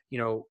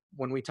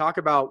 When we talk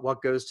about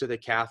what goes to the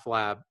cath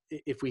lab,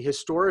 if we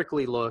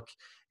historically look,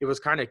 it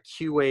was kind of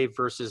Q wave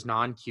versus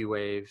non-Q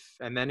wave,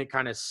 and then it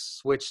kind of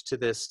switched to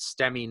this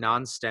STEMI,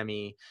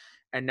 non-STEMI.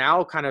 And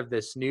now kind of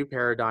this new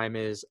paradigm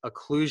is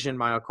occlusion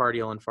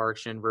myocardial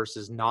infarction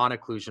versus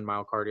non-occlusion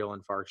myocardial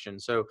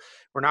infarction. So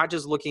we're not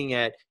just looking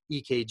at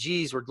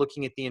EKGs, we're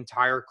looking at the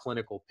entire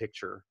clinical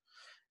picture.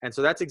 And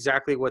so that's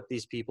exactly what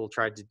these people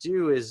tried to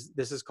do.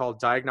 This is called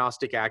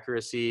diagnostic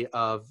accuracy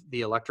of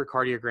the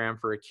electrocardiogram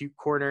for acute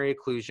coronary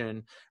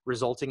occlusion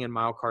resulting in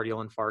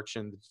myocardial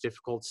infarction, the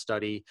difficult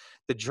study.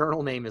 The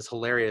journal name is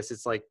hilarious.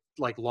 It's like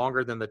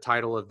longer than the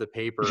title of the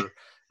paper,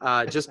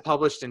 just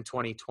published in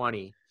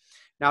 2020.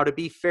 Now, to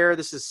be fair,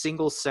 this is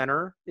single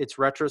center. It's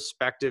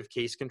retrospective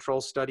case control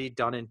study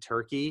done in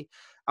Turkey.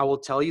 I will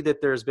tell you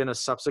that there's been a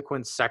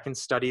subsequent second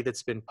study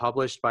that's been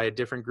published by a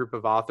different group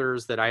of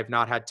authors that I have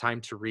not had time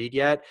to read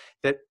yet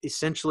that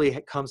essentially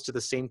comes to the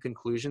same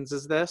conclusions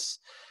as this.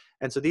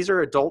 And so these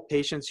are adult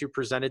patients who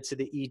presented to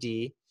the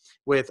ED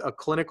with a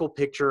clinical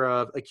picture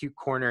of acute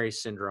coronary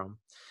syndrome.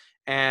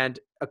 And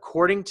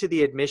according to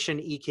the admission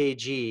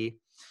EKG,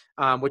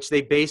 which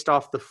they based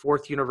off the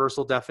fourth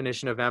universal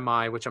definition of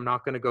MI, which I'm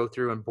not going to go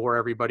through and bore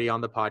everybody on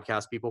the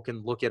podcast. People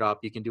can look it up.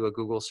 You can do a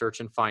Google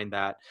search and find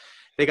that.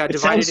 They got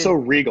divided sounds so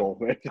regal.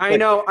 I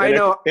know.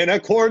 In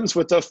accordance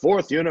with the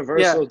fourth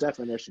universal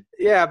definition.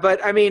 Yeah,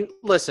 but I mean,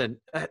 listen,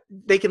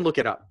 they can look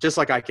it up just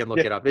like I can look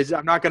it up.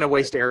 I'm not going to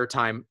waste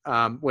airtime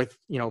with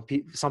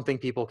something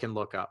people can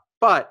look up.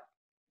 But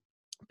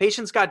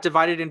patients got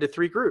divided into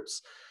 3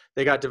 groups.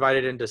 They got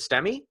divided into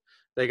STEMI.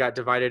 They got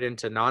divided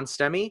into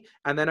non-STEMI,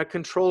 and then a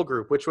control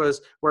group, which was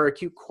where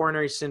acute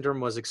coronary syndrome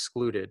was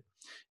excluded.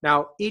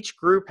 Now, each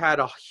group had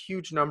a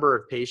huge number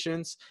of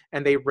patients,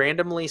 and they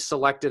randomly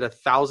selected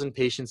 1,000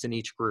 patients in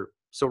each group.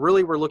 So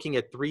really, we're looking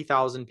at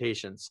 3,000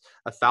 patients,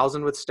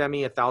 1,000 with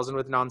STEMI, 1,000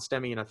 with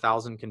non-STEMI, and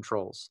 1,000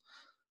 controls.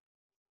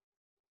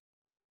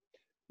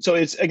 So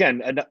it's,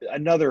 again,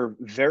 another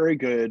very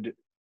good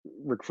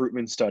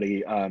recruitment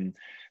study.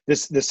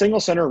 The single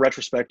center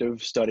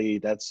retrospective study,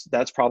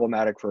 that's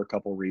problematic for a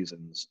couple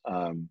reasons.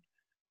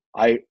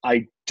 I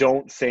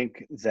don't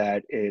think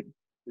that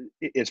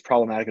it's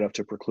problematic enough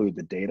to preclude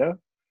the data.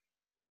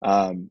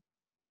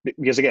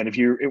 Because again,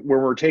 when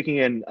we're taking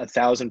in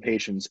 1,000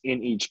 patients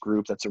in each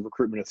group, that's a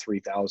recruitment of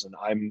 3,000.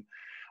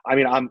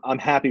 I'm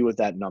happy with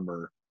that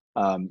number.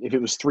 If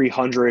it was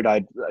 300,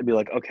 I'd be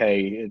like,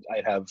 okay,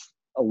 I'd have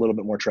a little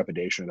bit more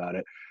trepidation about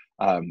it.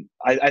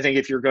 I think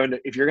if you're going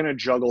to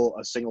juggle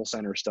a single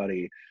center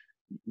study,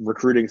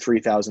 recruiting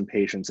 3,000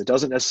 patients, it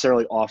doesn't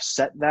necessarily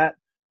offset that,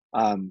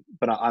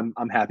 but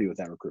I'm happy with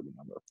that recruitment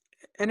number.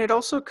 And it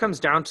also comes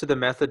down to the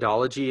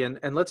methodology. And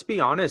let's be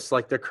honest,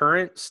 like the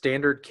current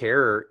standard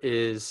care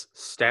is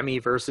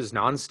STEMI versus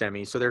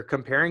non-STEMI. So they're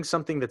comparing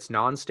something that's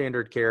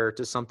non-standard care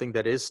to something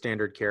that is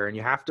standard care. And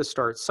you have to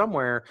start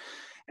somewhere.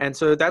 And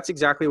so that's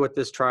exactly what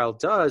this trial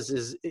does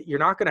is you're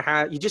not going to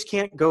have, you just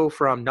can't go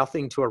from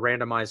nothing to a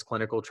randomized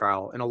clinical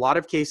trial. In a lot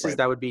of cases, Right.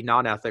 that would be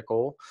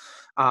non-ethical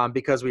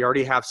because we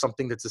already have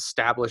something that's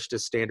established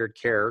as standard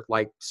care,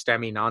 like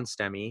STEMI,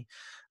 non-STEMI.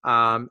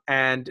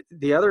 And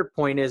the other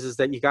point is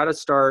that you got to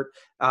start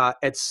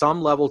at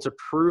some level to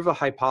prove a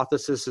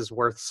hypothesis is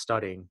worth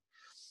studying,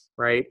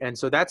 right? And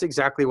so that's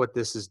exactly what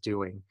this is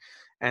doing.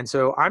 And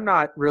so I'm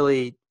not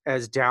really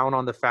as down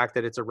on the fact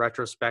that it's a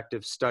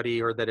retrospective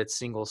study or that it's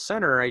single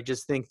center. I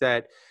just think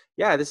that,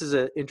 yeah, this is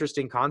an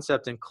interesting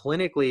concept and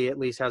clinically at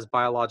least has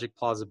biologic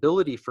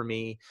plausibility for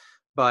me.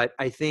 But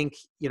I think,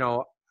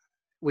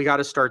 we got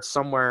to start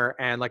somewhere.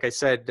 And like I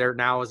said, there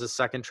now is a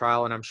second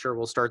trial, and I'm sure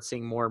we'll start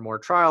seeing more and more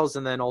trials.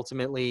 And then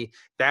ultimately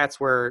that's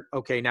where,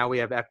 okay, now we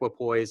have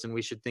equipoise and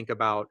we should think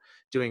about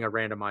doing a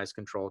randomized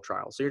control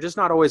trial. So you're just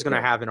not always going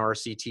to have an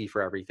RCT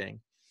for everything.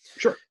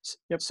 Sure.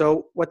 Yep.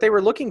 So what they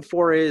were looking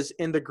for is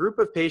in the group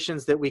of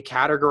patients that we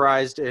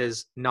categorized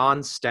as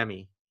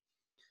non-STEMI,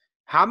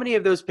 how many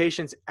of those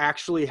patients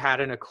actually had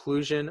an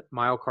occlusion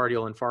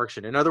myocardial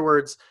infarction? In other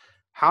words,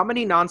 how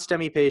many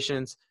non-STEMI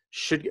patients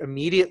should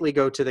immediately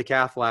go to the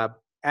cath lab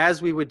as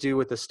we would do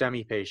with a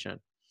STEMI patient?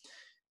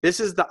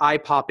 This is the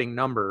eye-popping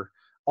number.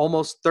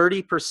 Almost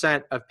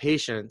 30% of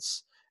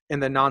patients in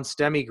the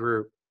non-STEMI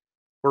group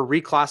were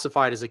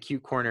reclassified as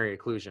acute coronary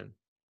occlusion.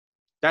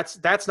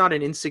 That's not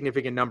an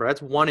insignificant number.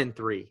 That's 1 in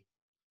 3.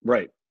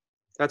 Right.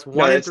 That's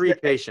one in 3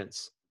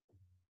 patients.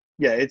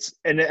 Yeah, it's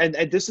and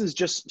this is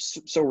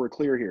just so we're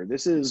clear here.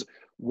 This is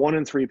 1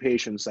 in 3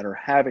 patients that are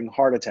having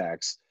heart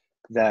attacks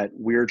that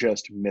we're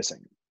just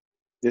missing.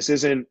 This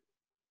isn't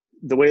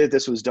the way that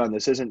this was done.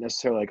 This isn't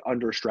necessarily like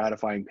under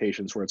stratifying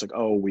patients where it's like,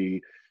 oh,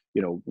 we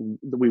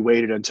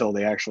waited until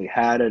they actually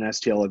had an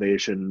ST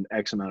elevation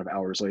X amount of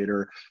hours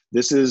later.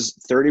 This is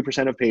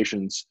 30% of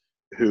patients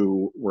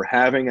who were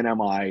having an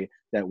MI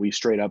that we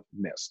straight up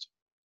missed.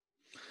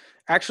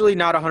 Actually,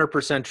 not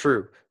 100%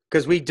 true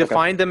because we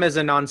defined them as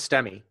a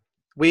non-STEMI.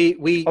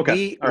 We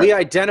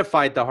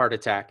identified the heart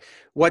attack.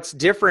 What's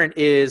different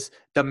is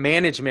the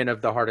management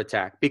of the heart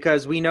attack,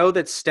 because we know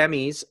that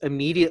STEMIs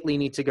immediately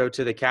need to go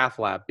to the cath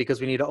lab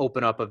because we need to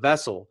open up a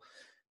vessel.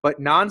 But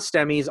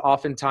non-STEMIs,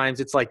 oftentimes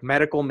it's like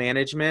medical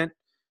management,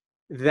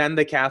 then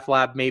the cath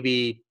lab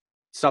maybe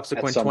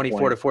subsequent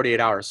 24 to 48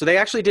 hours. So they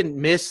actually didn't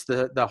miss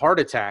the heart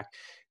attack.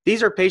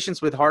 These are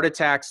patients with heart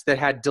attacks that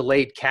had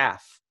delayed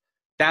cath.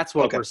 That's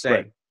what we're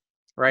saying,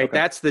 right? Okay.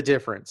 That's the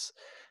difference.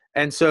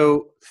 And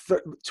so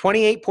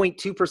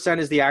 28.2%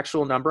 is the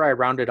actual number. I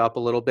rounded up a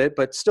little bit,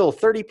 but still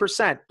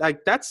 30%,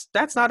 like that's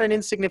not an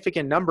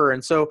insignificant number.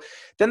 And so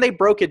then they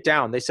broke it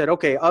down. They said,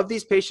 okay, of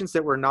these patients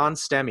that were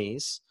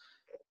non-STEMIs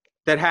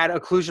that had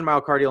occlusion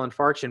myocardial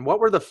infarction,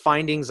 what were the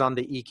findings on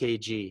the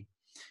EKG?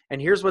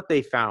 And here's what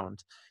they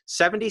found.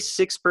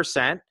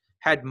 76%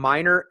 had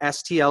minor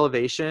ST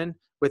elevation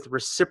with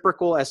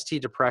reciprocal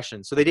ST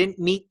depression. So they didn't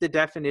meet the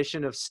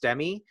definition of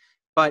STEMI,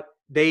 but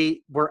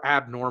they were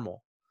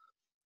abnormal.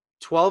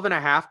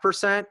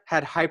 12.5%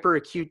 had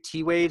hyperacute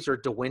T waves or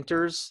De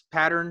Winter's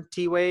pattern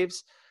T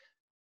waves.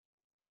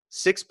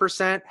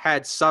 6%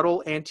 had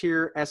subtle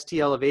anterior ST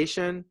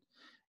elevation.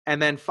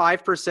 And then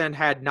 5%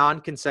 had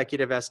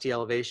non-consecutive ST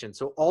elevation.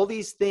 So all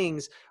these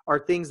things are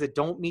things that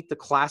don't meet the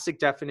classic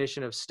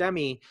definition of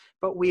STEMI,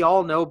 but we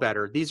all know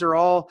better. These are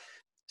all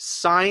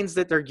signs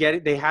that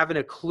they have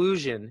an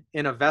occlusion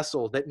in a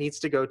vessel that needs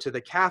to go to the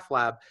cath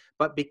lab,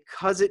 but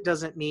because it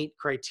doesn't meet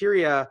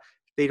criteria,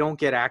 they don't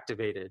get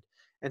activated.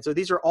 And so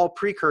these are all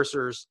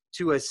precursors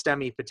to a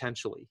STEMI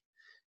potentially.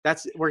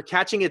 We're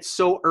catching it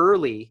so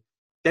early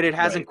that it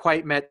hasn't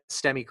quite met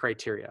STEMI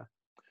criteria.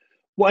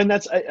 Well, and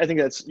I think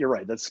you're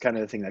right. That's kind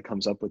of the thing that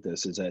comes up with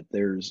this is that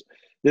there's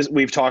this,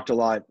 we've talked a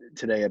lot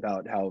today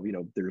about how,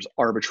 there's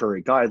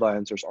arbitrary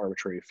guidelines, there's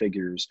arbitrary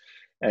figures.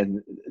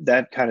 And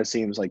that kind of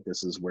seems like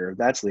this is where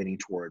that's leaning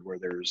toward, where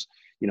there's,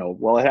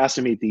 well, it has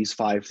to meet these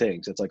 5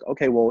 things. It's like,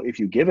 okay, well, if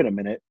you give it a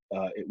minute,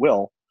 it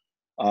will.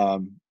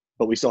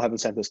 But we still haven't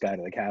sent this guy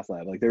to the cath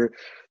lab. Like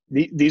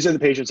these are the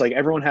patients, like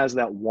everyone has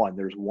that one.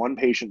 There's one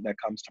patient that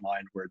comes to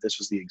mind where this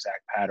was the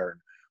exact pattern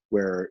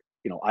where,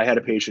 I had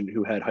a patient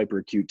who had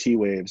hyperacute T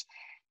waves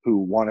who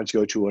wanted to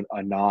go to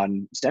a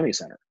non-STEMI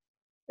center.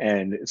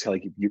 And it's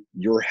like,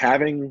 you're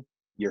having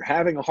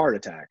a heart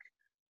attack,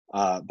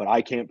 but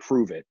I can't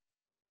prove it.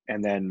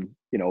 And then,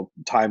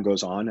 time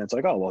goes on and it's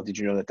like, oh, well, did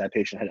you know that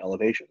patient had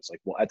elevations?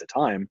 Like, well, at the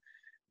time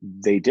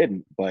they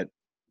didn't, but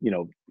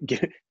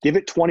give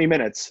it 20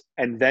 minutes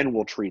and then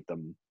we'll treat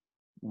them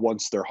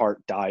once their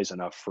heart dies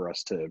enough for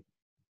us to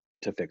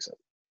fix it.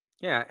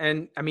 Yeah.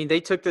 And I mean, they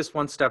took this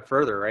one step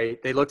further,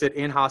 right? They looked at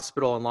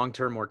in-hospital and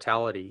long-term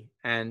mortality.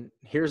 And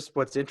here's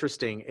what's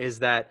interesting is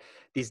that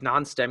these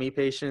non-STEMI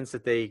patients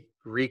that they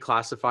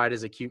reclassified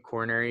as acute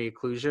coronary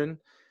occlusion,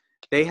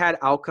 they had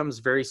outcomes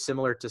very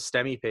similar to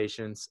STEMI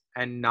patients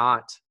and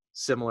not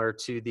similar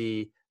to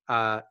the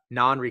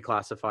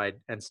non-reclassified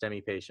and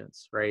STEMI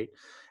patients, right?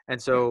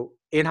 And so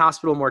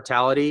in-hospital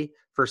mortality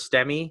for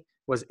STEMI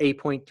was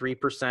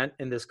 8.3%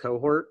 in this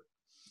cohort.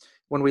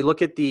 When we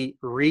look at the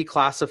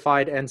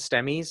reclassified and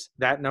STEMIs,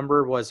 that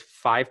number was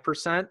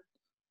 5%.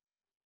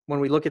 When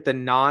we look at the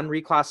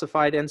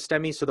non-reclassified and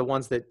STEMI, so the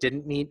ones that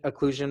didn't meet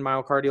occlusion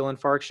myocardial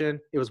infarction,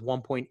 it was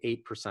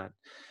 1.8%.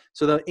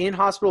 So the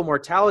in-hospital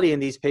mortality in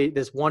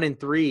this 1 in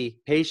 3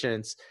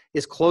 patients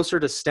is closer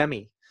to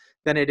STEMI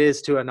than it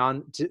is to an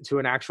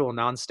actual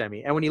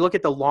non-STEMI. And when you look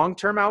at the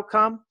long-term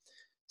outcome,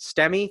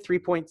 STEMI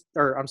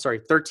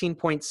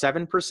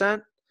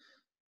 13.7%.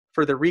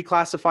 For the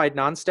reclassified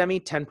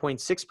non-STEMI,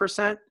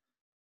 10.6%.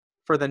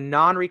 For the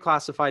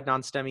non-reclassified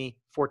non-STEMI,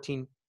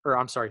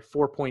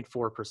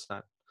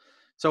 4.4%.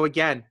 So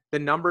again, the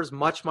number's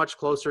much, much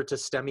closer to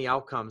STEMI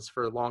outcomes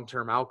for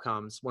long-term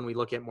outcomes when we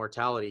look at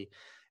mortality.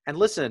 And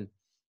listen,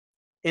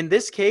 in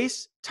this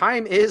case,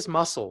 time is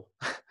muscle.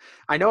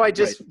 I know I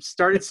just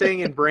started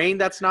saying in brain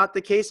that's not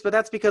the case, but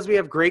that's because we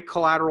have great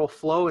collateral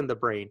flow in the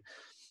brain.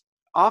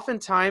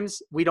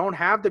 Oftentimes, we don't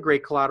have the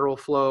great collateral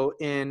flow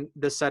in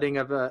the setting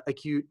of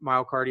acute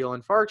myocardial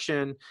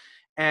infarction.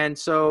 And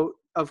so,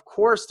 of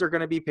course, there are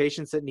going to be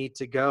patients that need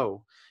to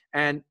go.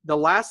 And the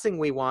last thing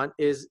we want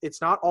is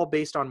it's not all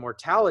based on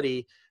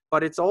mortality,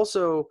 but it's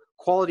also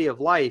quality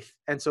of life.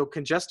 And so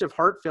congestive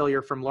heart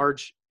failure from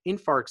large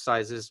infarct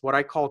sizes, what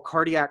I call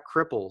cardiac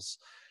cripples,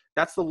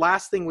 that's the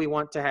last thing we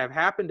want to have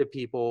happen to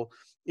people,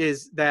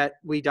 is that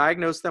we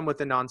diagnose them with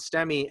a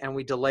non-STEMI and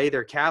we delay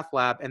their cath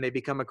lab and they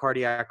become a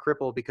cardiac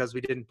cripple because we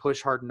didn't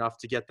push hard enough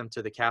to get them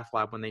to the cath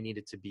lab when they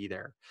needed to be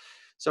there.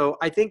 So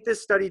I think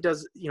this study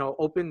does,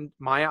 open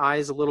my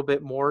eyes a little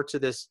bit more to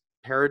this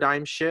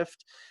paradigm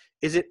shift.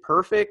 Is it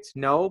perfect?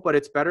 No, but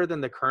it's better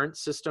than the current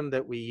system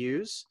that we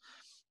use.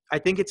 I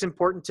think it's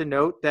important to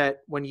note that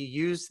when you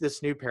use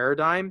this new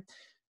paradigm,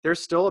 there's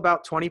still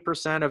about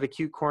 20% of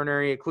acute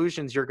coronary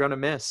occlusions you're going to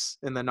miss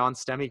in the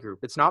non-STEMI group.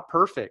 It's not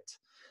perfect,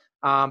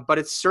 but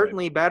it's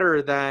certainly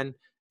better than,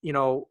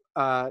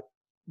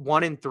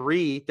 1 in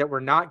 3 that we're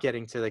not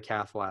getting to the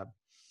cath lab.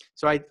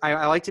 So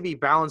I like to be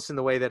balanced in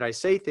the way that I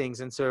say things.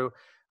 And so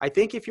I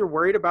think if you're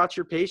worried about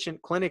your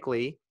patient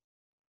clinically,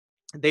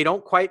 they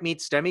don't quite meet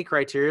STEMI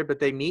criteria, but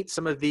they meet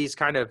some of these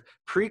kind of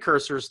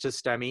precursors to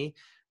STEMI,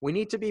 we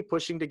need to be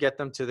pushing to get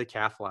them to the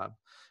cath lab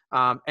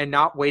and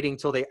not waiting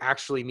till they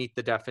actually meet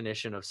the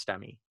definition of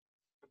STEMI.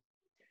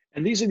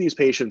 And these are these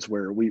patients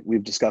where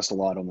we've discussed a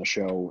lot on the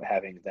show,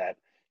 having that,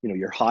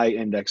 your high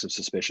index of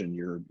suspicion,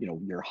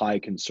 your high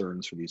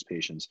concerns for these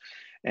patients.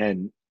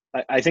 And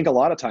I think a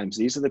lot of times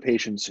these are the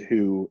patients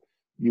who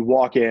you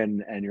walk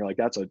in and you're like,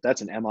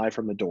 that's an MI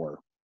from the door.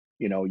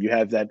 You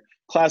have that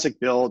classic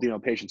build,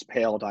 patient's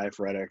pale,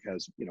 diaphoretic,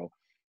 has,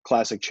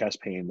 classic chest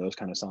pain, those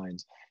kind of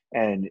signs.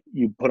 And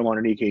you put them on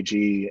an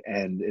EKG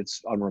and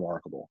it's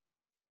unremarkable.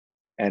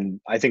 And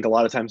I think a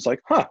lot of times it's like,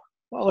 well,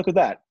 look at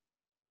that.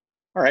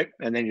 All right.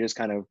 And then you just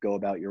kind of go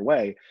about your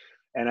way.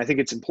 And I think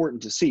it's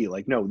important to see,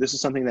 like, no, this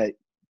is something that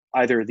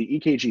either the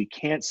EKG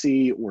can't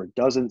see or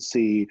doesn't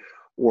see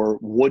or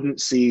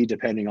wouldn't see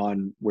depending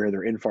on where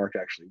their infarct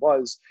actually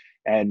was.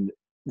 And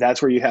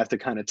that's where you have to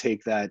kind of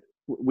take that.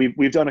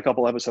 We've done a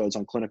couple episodes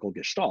on clinical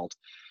gestalt,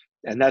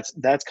 and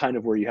that's kind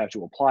of where you have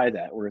to apply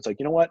that, where it's like,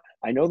 you know what,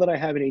 I know that I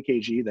have an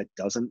EKG that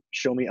doesn't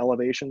show me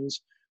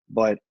elevations,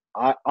 but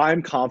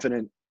I'm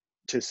confident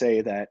to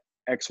say that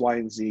X, Y,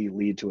 and Z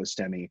lead to a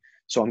STEMI,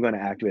 so I'm going to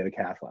activate a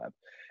cath lab.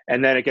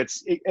 And then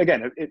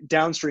it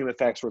downstream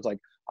effects where it's like,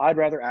 I'd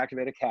rather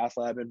activate a cath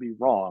lab and be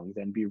wrong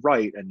than be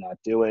right and not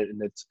do it.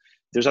 And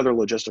there's other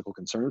logistical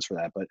concerns for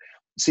that. But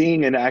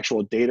seeing an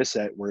actual data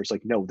set where it's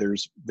like, no,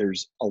 there's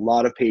a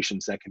lot of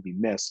patients that can be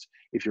missed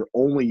if you're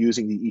only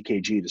using the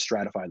EKG to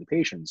stratify the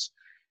patients.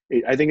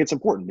 I think it's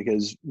important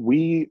because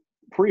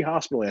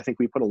pre-hospitally, I think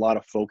we put a lot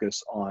of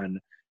focus on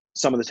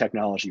some of the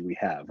technology we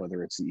have,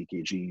 whether it's the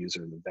EKGs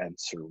or the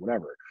vents or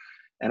whatever.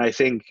 And I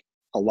think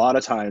a lot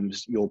of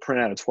times you'll print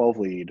out a 12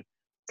 lead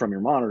from your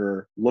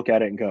monitor, look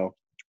at it and go,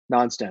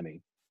 non-STEMI,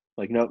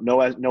 like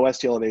no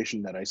ST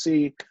elevation that I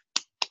see,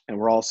 and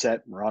we're all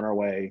set, we're on our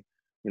way,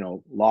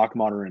 lock,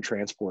 monitor, and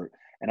transport.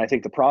 And I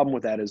think the problem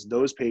with that is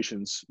those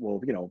patients will,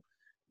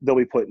 they'll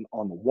be put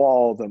on the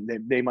wall,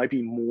 they might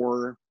be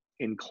more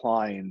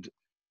inclined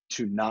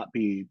to not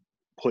be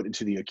put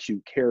into the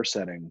acute care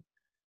setting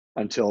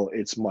until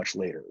it's much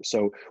later.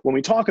 So when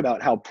we talk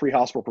about how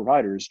pre-hospital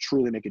providers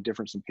truly make a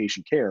difference in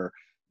patient care,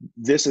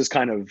 this is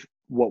kind of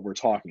what we're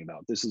talking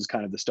about. This is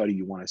kind of the study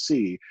you want to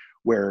see,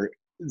 where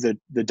the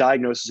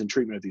diagnosis and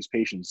treatment of these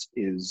patients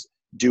is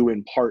due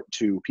in part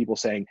to people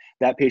saying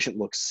that patient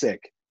looks sick,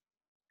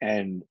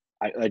 and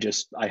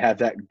I have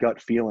that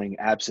gut feeling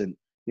absent,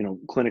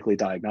 clinically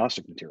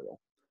diagnostic material.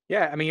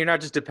 Yeah, I mean, you're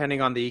not just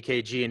depending on the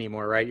EKG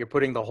anymore, right? You're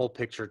putting the whole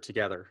picture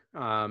together.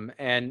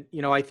 And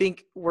I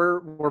think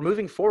we're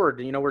moving forward.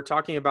 We're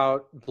talking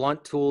about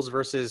blunt tools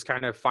versus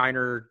kind of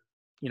finer,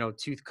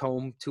 tooth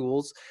comb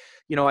tools.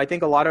 I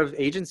think a lot of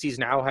agencies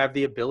now have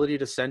the ability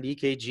to send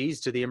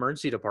EKGs to the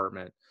emergency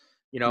department,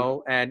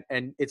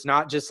 and it's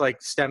not just like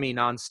STEMI,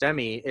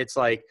 non-STEMI. It's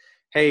like,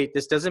 hey,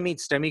 this doesn't meet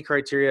STEMI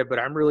criteria, but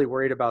I'm really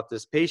worried about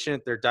this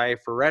patient. They're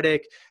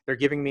diaphoretic. They're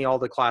giving me all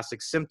the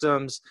classic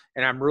symptoms.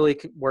 And I'm really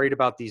worried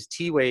about these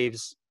T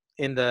waves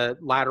in the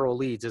lateral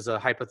leads as a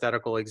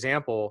hypothetical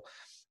example.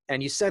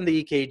 And you send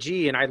the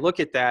EKG and I look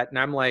at that and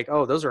I'm like,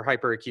 oh, those are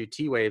hyperacute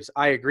T waves.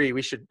 I agree.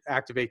 We should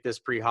activate this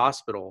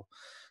pre-hospital.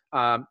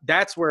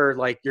 That's where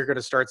like you're going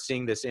to start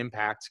seeing this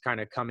impact kind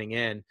of coming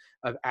in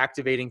of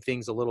activating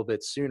things a little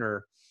bit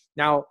sooner.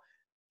 Now,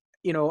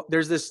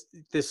 there's this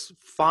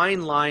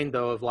fine line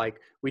though of like,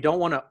 we don't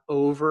want to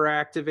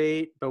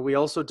overactivate, but we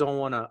also don't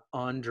want to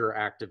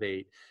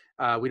underactivate.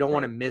 We don't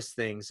want to miss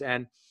things.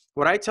 And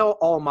what I tell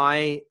all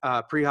my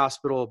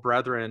pre-hospital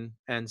brethren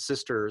and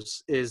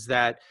sisters is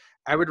that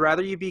I would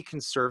rather you be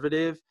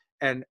conservative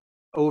and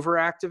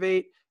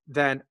overactivate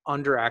than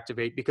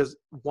underactivate, because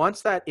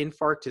once that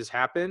infarct has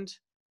happened,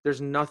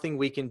 there's nothing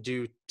we can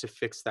do to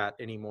fix that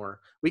anymore.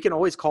 We can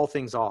always call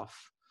things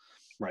off,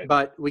 Right.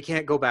 but we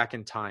can't go back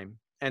in time.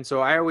 And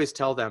so I always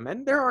tell them,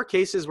 and there are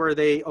cases where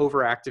they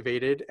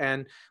overactivated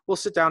and we'll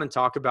sit down and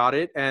talk about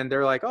it. And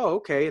they're like, oh,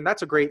 okay. And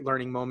that's a great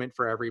learning moment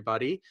for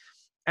everybody.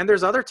 And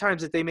there's other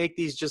times that they make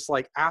these just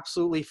like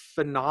absolutely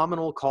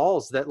phenomenal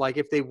calls that like,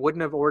 if they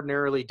wouldn't have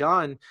ordinarily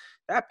done,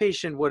 that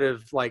patient would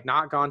have like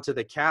not gone to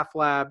the cath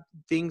lab.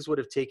 Things would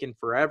have taken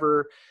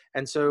forever.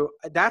 And so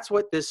that's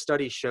what this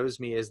study shows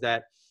me, is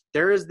that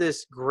there is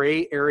this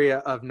gray area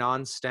of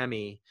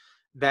non-STEMI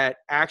that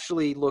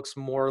actually looks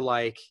more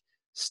like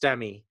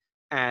STEMI.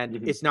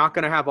 And it's not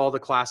going to have all the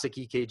classic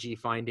EKG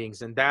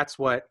findings. And that's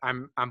what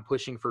I'm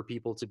pushing for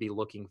people to be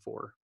looking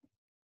for.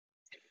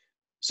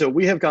 So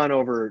we have gone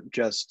over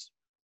just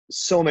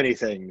so many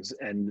things,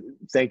 and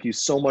thank you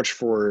so much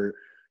for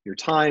your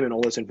time and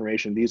all this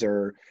information. These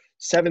are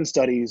 7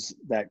 studies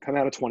that come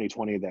out of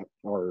 2020 that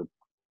are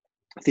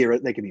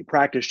they can be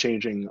practice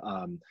changing.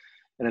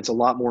 And it's a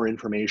lot more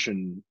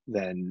information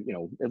than,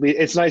 at least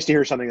it's nice to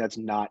hear something that's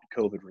not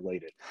COVID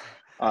related.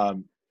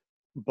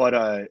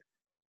 But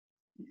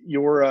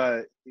you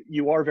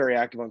are very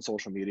active on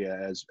social media,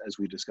 as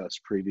we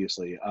discussed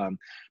previously.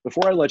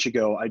 Before I let you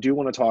go, I do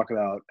want to talk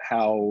about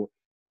how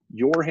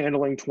you're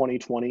handling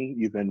 2020.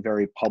 You've been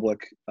very public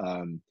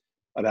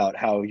about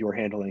how you're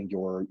handling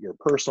your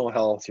personal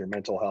health, your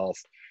mental health.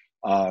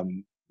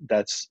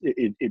 That's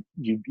it.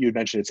 You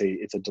mentioned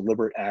it's a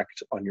deliberate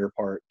act on your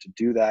part to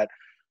do that.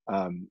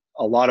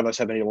 A lot of us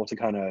have been able to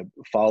kind of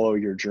follow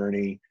your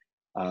journey.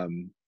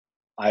 You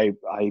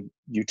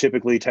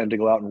typically tend to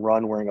go out and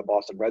run wearing a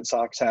Boston Red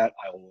Sox hat.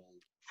 I will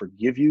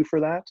forgive you for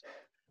that.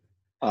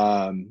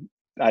 I'm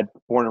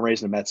born and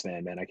raised a Mets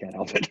fan, man. I can't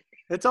help it.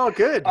 It's all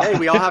good. Hey,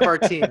 we all have our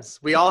teams.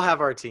 We all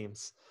have our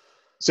teams.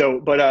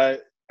 So,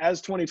 but as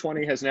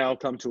 2020 has now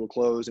come to a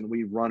close and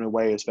we run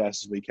away as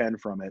fast as we can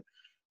from it,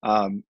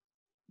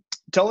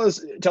 tell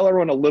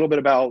everyone a little bit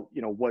about,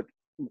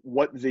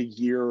 what the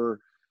year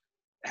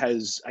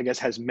has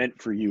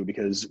meant for you,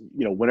 because,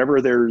 whenever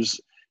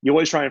you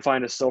always try and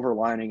find a silver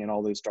lining in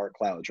all those dark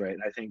clouds, right?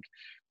 And I think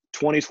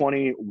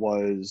 2020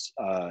 was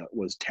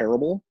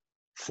terrible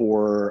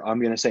for, I'm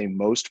going to say,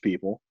 most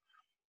people.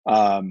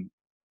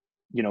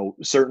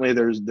 Certainly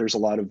there's a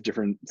lot of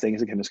different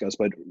things that can discuss,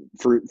 but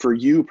for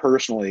you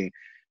personally,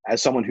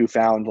 as someone who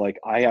found like,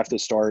 I have to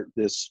start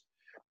this,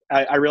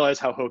 I realize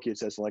how hokey it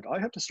says, like,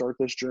 I have to start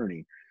this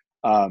journey.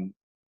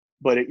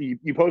 But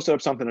you posted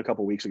up something a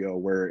couple of weeks ago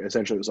where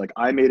essentially it was like,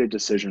 I made a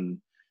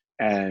decision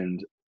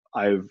and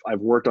I've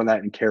worked on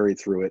that and carried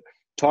through it.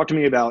 Talk to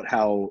me about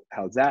how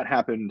that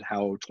happened,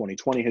 how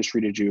 2020 has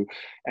treated you.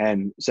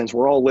 And since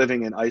we're all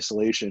living in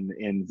isolation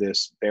in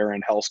this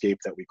barren hellscape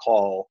that we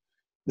call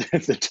the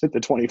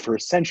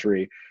 21st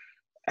century,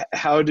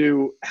 how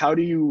do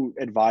you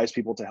advise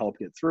people to help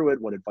get through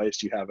it? What advice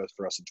do you have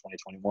for us in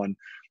 2021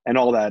 and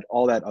all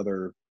that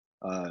other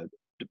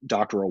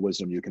doctoral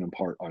wisdom you can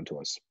impart onto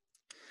us?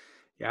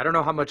 Yeah, I don't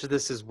know how much of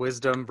this is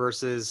wisdom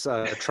versus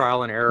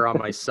trial and error on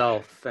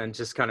myself and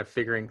just kind of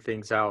figuring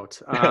things out.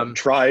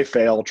 Try,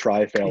 fail.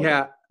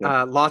 Yeah,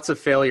 lots of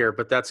failure,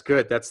 but that's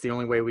good. That's the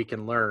only way we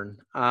can learn.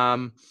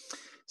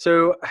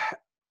 So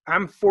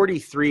I'm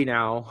 43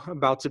 now,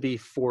 about to be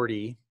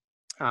 40.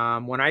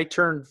 When I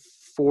turned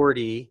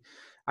 40,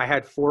 I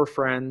had 4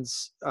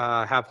 friends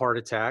have heart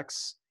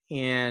attacks,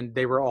 and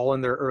they were all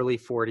in their early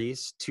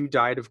 40s. 2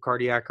 died of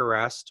cardiac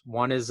arrest.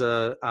 One is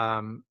a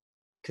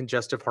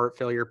congestive heart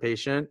failure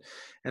patient,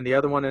 and the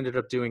other one ended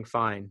up doing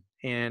fine.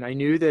 And I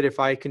knew that if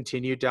I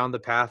continued down the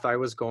path I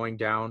was going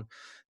down,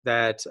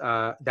 that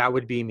that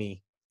would be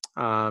me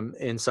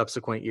in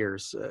subsequent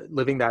years,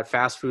 living that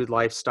fast food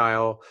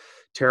lifestyle,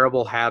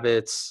 terrible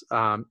habits,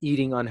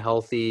 eating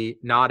unhealthy,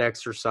 not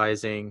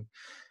exercising.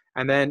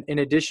 And then in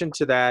addition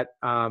to that,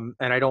 and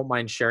I don't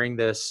mind sharing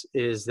this,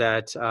 is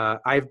that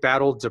I've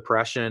battled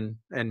depression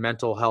and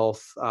mental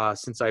health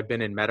since I've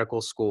been in medical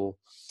school.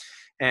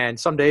 And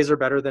some days are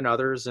better than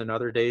others, and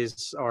other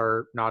days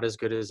are not as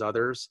good as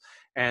others.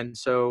 And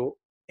so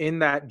in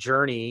that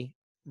journey,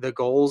 the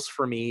goals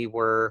for me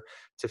were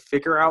to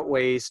figure out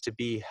ways to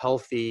be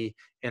healthy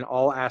in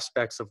all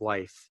aspects of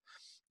life.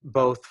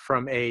 both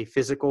from a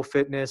physical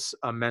fitness,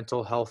 a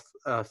mental health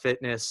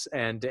fitness,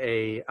 and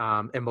a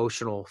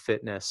emotional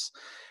fitness.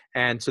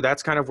 And so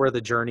that's kind of where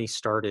the journey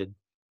started.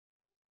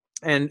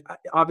 And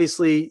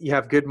obviously you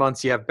have good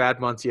months, you have bad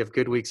months, you have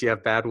good weeks, you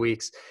have bad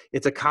weeks.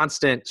 It's a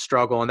constant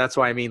struggle. And that's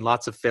why I mean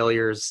lots of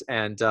failures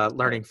and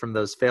learning from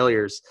those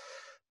failures.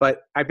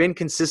 But I've been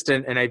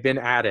consistent and I've been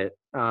at it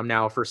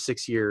now for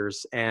 6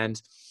 years.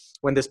 And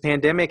when this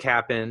pandemic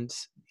happened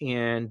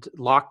and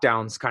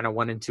lockdowns kind of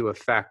went into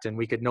effect and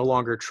we could no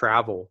longer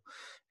travel,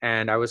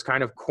 and I was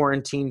kind of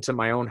quarantined to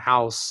my own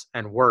house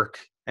and work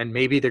and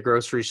maybe the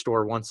grocery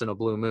store once in a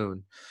blue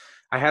moon,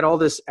 I had all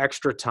this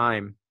extra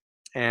time.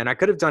 And I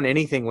could have done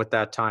anything with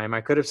that time.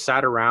 I could have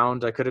sat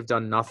around. I could have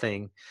done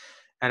nothing.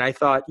 And I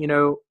thought,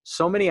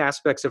 so many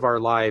aspects of our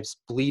lives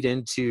bleed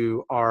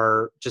into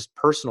our just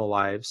personal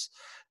lives,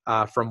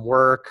 from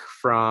work,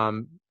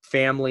 from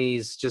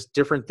families, just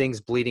different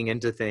things bleeding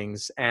into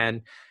things.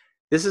 And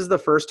this is the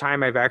first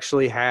time I've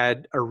actually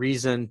had a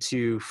reason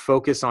to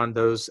focus on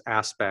those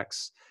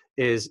aspects,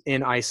 is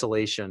in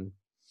isolation.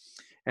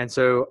 And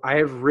so I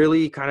have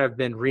really kind of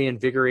been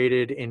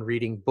reinvigorated in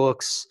reading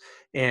books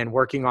and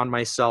working on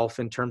myself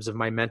in terms of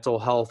my mental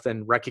health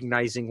and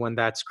recognizing when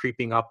that's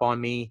creeping up on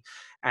me,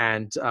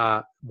 and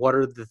what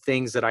are the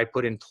things that I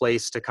put in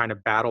place to kind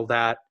of battle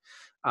that.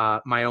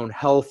 My own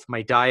health,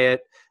 my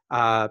diet.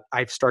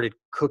 I've started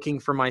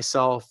cooking for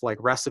myself, like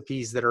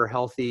recipes that are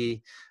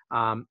healthy.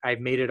 I've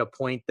made it a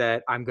point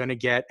that I'm going to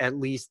get at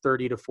least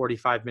 30 to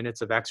 45 minutes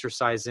of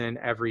exercise in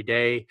every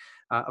day.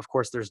 Of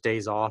course, there's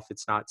days off.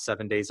 It's not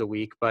 7 days a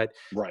week, but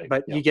Right.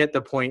 you get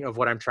the point of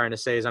what I'm trying to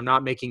say is I'm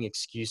not making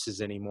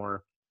excuses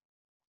anymore.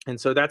 And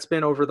so that's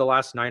been over the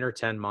last 9 or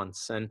 10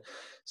 months. And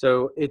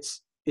so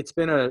it's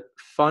been a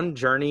fun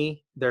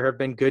journey. There have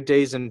been good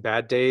days and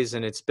bad days,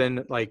 and it's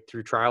been like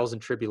through trials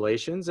and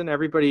tribulations, and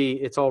everybody,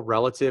 it's all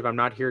relative. I'm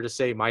not here to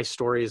say my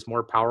story is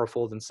more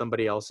powerful than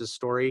somebody else's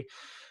story.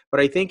 But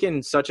I think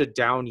in such a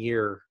down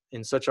year,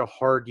 in such a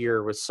hard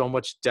year with so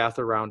much death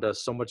around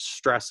us, so much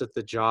stress at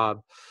the job,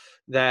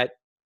 that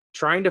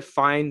trying to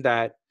find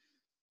that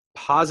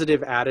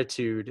positive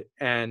attitude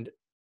and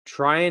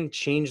try and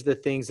change the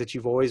things that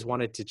you've always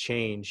wanted to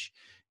change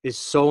is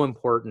so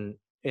important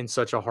in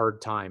such a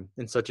hard time,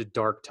 in such a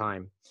dark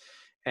time.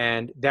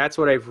 And that's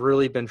what I've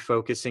really been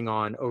focusing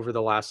on over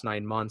the last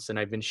 9 months. And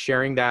I've been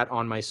sharing that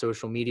on my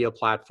social media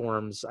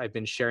platforms. I've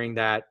been sharing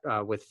that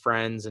with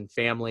friends and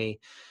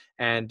family.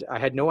 And I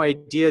had no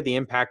idea the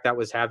impact that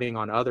was having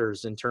on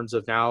others in terms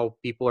of now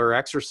people are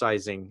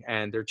exercising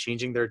and they're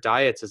changing their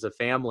diets as a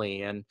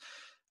family. And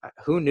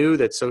who knew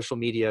that social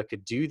media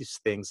could do these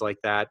things like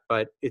that?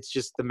 But it's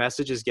just the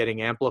message is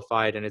getting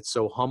amplified. And it's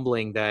so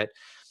humbling that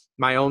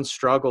my own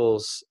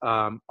struggles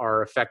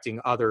are affecting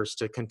others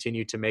to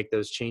continue to make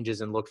those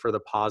changes and look for the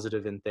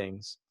positive in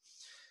things.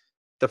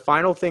 The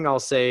final thing I'll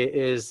say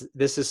is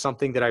this is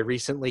something that I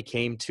recently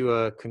came to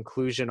a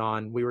conclusion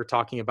on. We were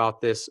talking about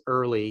this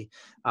early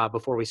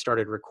before we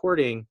started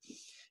recording,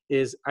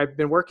 is I've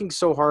been working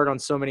so hard on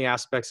so many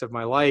aspects of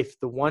my life.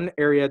 The one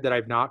area that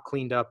I've not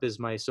cleaned up is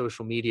my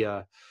social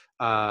media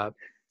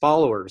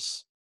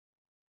followers.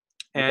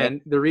 Okay.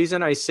 And the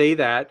reason I say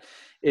that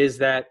is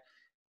that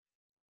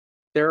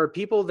there are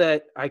people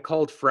that I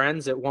called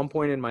friends at one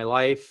point in my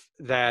life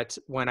that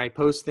when I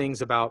post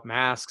things about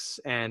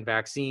masks and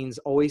vaccines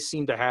always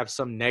seem to have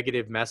some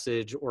negative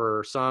message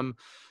or some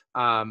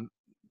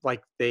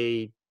like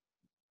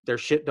their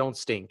shit don't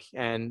stink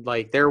and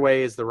like their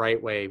way is the right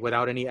way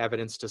without any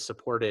evidence to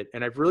support it.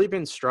 And I've really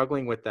been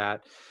struggling with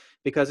that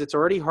because it's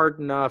already hard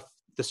enough,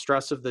 the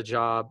stress of the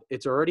job.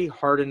 It's already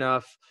hard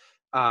enough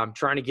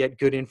trying to get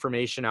good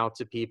information out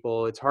to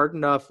people. It's hard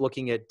enough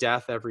looking at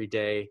death every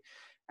day.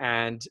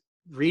 And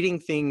reading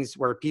things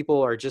where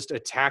people are just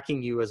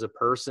attacking you as a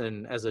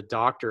person, as a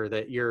doctor,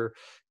 that you're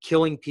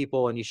killing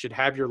people and you should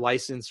have your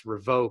license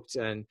revoked.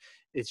 And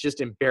it's just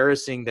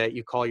embarrassing that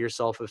you call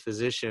yourself a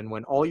physician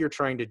when all you're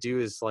trying to do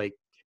is like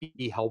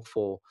be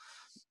helpful.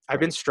 I've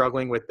been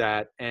struggling with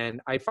that. And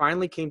I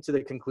finally came to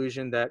the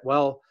conclusion that,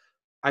 well,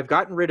 I've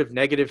gotten rid of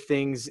negative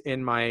things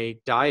in my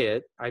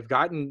diet. I've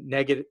gotten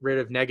rid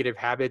of negative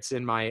habits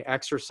in my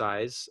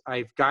exercise.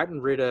 I've gotten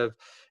rid of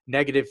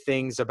negative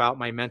things about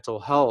my mental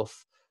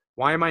health.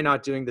 Why am I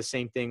not doing the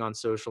same thing on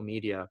social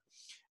media?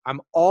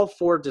 I'm all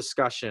for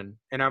discussion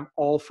and I'm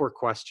all for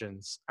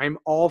questions. I'm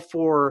all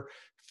for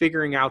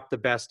figuring out the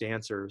best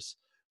answers.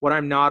 What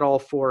I'm not all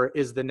for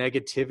is the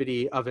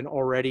negativity of an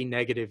already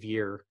negative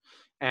year.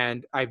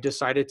 And I've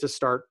decided to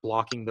start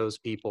blocking those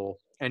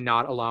people and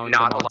not allowing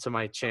them onto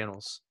my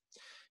channels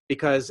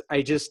because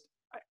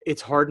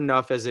it's hard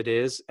enough as it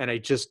is. And I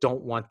just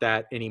don't want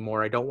that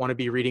anymore. I don't want to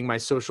be reading my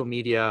social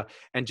media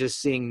and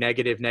just seeing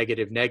negative,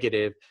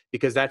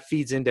 because that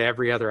feeds into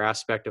every other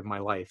aspect of my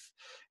life.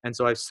 And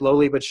so I've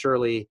slowly but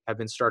surely have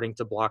been starting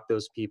to block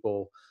those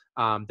people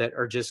that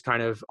are just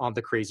kind of on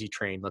the crazy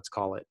train, let's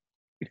call it.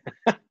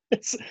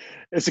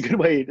 It's a good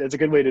way. It's a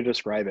good way to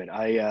describe it.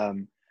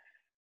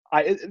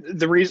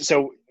 The reason,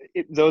 so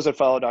those that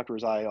follow Dr.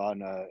 Rezaie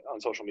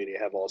on social media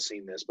have all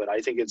seen this, but I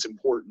think it's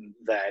important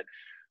that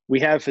we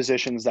have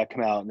physicians that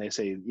come out and they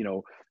say,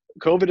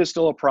 COVID is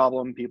still a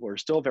problem. People are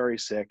still very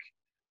sick.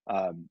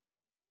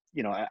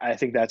 I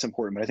think that's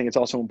important, but I think it's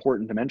also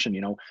important to mention,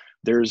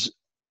 there's,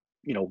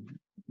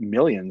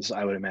 millions,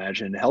 I would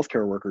imagine,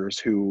 healthcare workers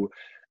who,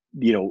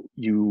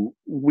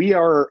 we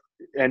are,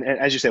 and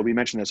as you said, we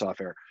mentioned this off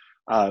air,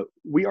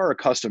 we are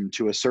accustomed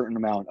to a certain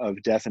amount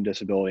of death and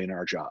disability in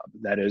our job.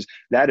 That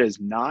is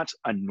not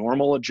a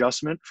normal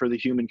adjustment for the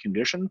human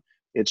condition.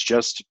 It's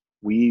just,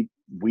 we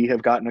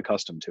have gotten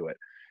accustomed to it.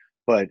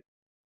 But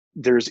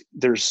there's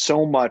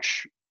so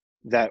much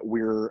that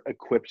we're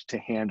equipped to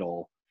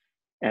handle.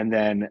 And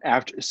then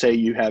after, say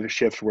you have a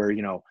shift where,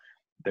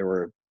 there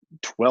were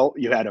 12,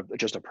 you had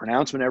just a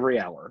pronouncement every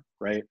hour,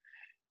 right?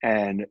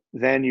 And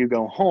then you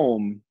go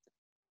home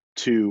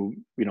to,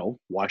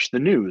 watch the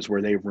news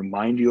where they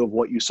remind you of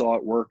what you saw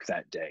at work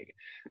that day.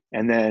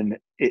 And then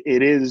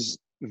it is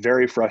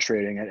very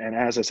frustrating. And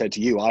as I said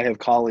to you, I have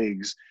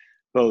colleagues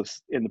both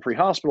in the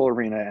pre-hospital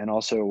arena and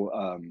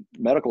also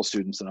medical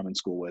students that I'm in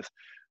school with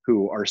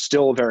who are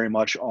still very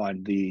much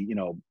on the,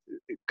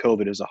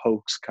 COVID is a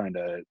hoax kind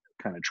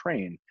of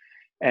train.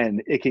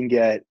 And it can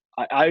get,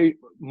 I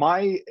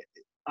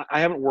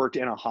haven't worked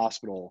in a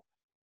hospital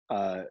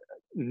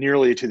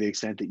nearly to the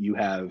extent that you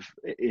have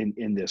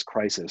in this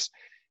crisis.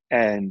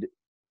 And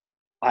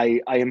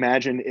I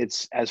imagine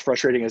it's as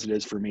frustrating as it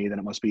is for me, then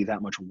it must be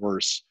that much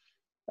worse,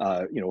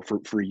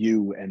 for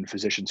you and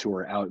physicians who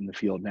are out in the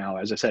field now.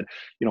 As I said,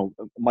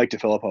 Mike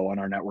DeFilippo on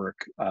our network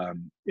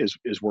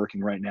is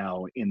working right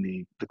now in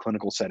the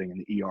clinical setting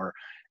in the ER,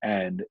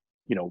 and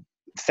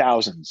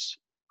thousands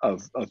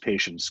of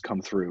patients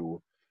come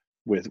through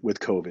with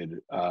COVID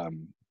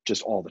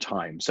just all the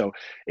time. So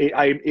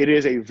it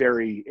is a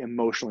very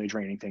emotionally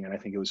draining thing, and I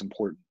think it was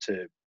important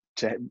to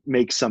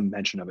make some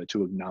mention of it,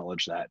 to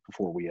acknowledge that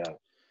before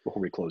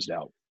we closed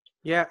out.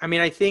 Yeah, I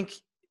mean, I think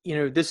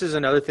this is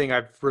another thing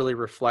I've really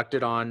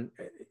reflected on.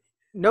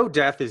 No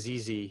death is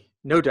easy.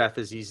 No death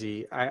is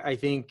easy. I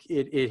think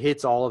it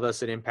hits all of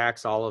us. It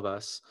impacts all of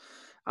us.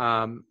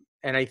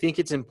 And I think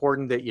it's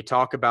important that you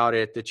talk about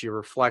it, that you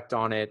reflect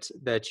on it,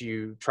 that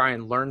you try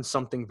and learn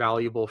something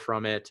valuable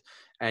from it,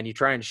 and you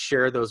try and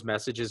share those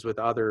messages with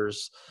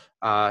others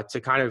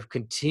to kind of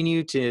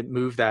continue to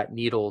move that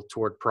needle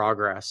toward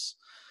progress.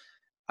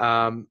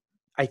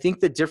 I think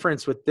the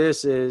difference with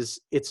this is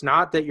it's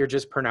not that you're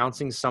just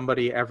pronouncing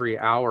somebody every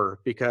hour,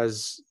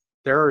 because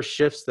there are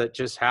shifts that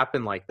just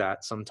happen like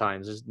that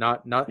sometimes. It's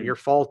not your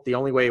fault. The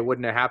only way it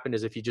wouldn't have happened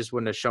is if you just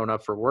wouldn't have shown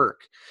up for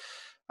work.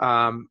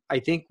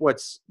 I think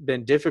what's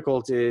been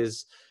difficult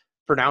is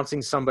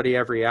pronouncing somebody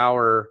every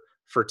hour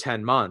for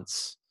 10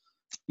 months.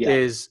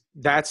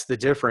 That's the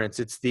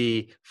difference. It's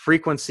the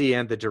frequency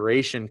and the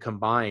duration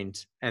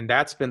combined. And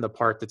that's been the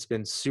part that's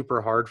been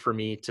super hard for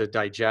me to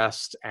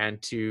digest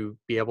and to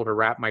be able to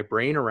wrap my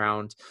brain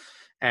around.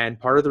 And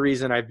part of the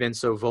reason I've been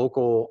so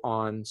vocal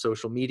on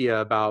social media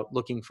about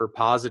looking for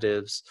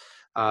positives,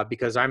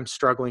 because I'm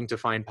struggling to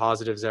find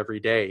positives every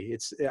day.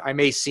 I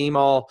may seem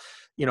all,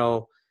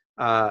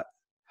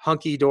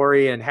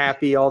 hunky-dory and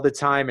happy all the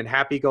time and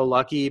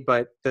happy-go-lucky,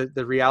 but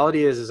the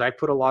reality is I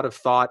put a lot of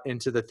thought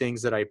into the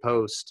things that I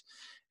post,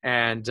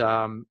 and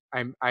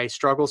I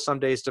struggle some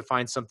days to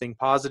find something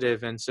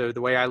positive. And so the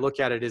way I look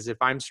at it is, if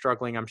I'm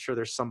struggling, I'm sure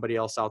there's somebody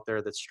else out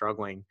there that's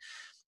struggling.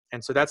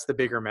 And so that's the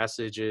bigger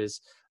message, is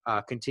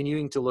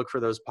continuing to look for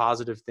those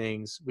positive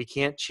things. We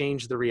can't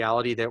change the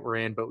reality that we're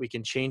in, but we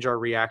can change our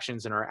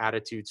reactions and our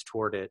attitudes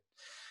toward it.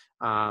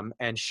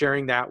 And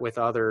sharing that with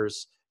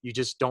others, you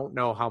just don't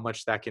know how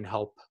much that can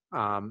help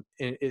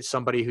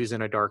somebody who's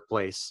in a dark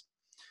place.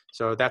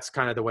 So that's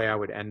kind of the way I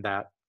would end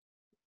that.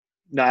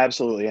 No,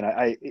 absolutely. And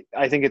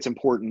I think it's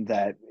important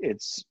that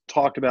it's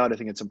talked about. I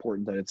think it's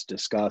important that it's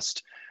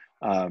discussed,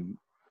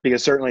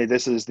 because certainly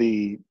this is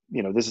the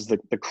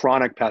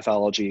chronic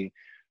pathology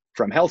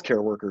from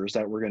healthcare workers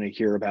that we're going to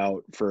hear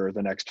about for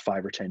the next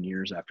 5 or 10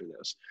 years after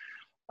this.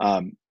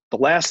 The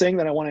last thing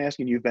that I want to ask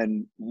you, and you've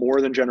been more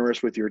than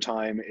generous with your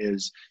time,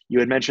 is you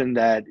had mentioned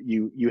that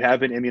you have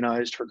been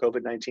immunized for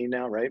COVID-19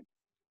 now, right?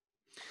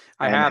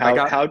 I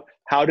have.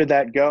 How did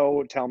that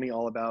go? Tell me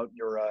all about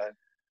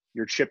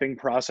your chipping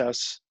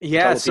process.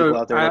 Yeah, Tell the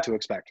people out there what to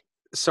expect.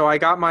 So I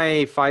got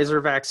my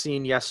Pfizer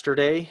vaccine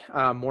yesterday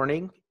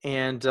morning,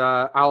 and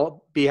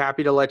I'll be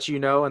happy to let you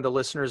know and the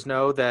listeners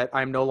know that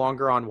I'm no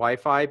longer on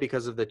Wi-Fi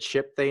because of the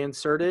chip they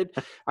inserted.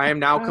 I am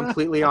now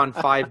completely on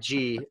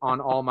 5G on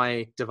all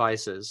my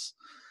devices.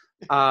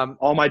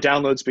 All my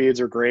download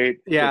speeds are great.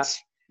 Yeah,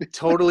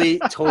 totally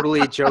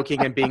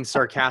joking and being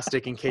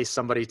sarcastic in case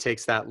somebody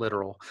takes that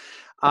literal.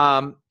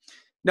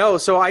 No,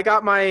 so I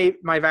got my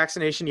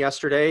vaccination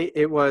yesterday.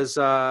 It was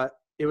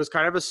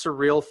kind of a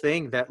surreal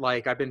thing that,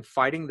 like, I've been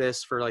fighting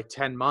this for like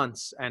 10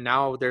 months, and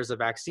now there's a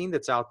vaccine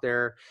that's out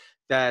there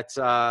that,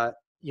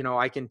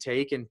 I can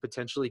take and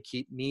potentially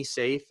keep me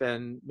safe,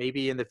 and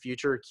maybe in the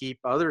future keep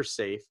others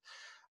safe.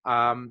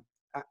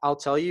 I'll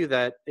tell you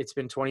that it's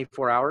been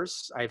 24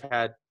 hours. I've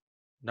had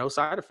no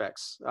side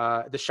effects.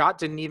 The shot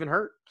didn't even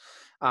hurt.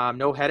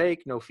 No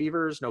headache, no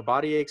fevers, no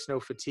body aches, no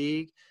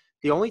fatigue.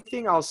 The only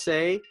thing I'll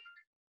say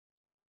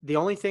The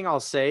only thing I'll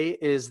say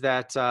is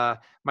that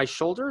my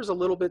shoulder is a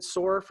little bit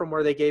sore from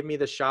where they gave me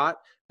the shot.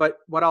 But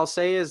what I'll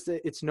say is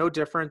that it's no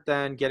different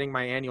than getting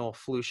my annual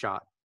flu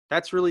shot.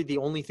 That's really the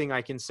only thing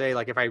I can say.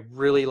 Like if I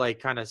really like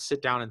kind of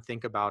sit down and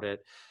think about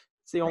it,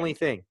 it's the only Right.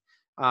 thing.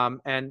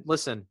 And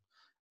listen,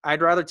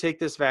 I'd rather take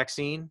this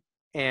vaccine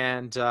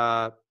and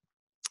have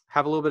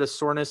a little bit of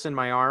soreness in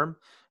my arm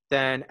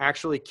than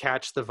actually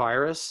catch the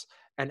virus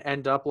and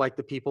end up like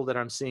the people that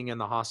I'm seeing in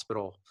the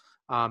hospital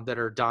that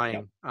are Yep.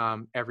 dying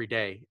every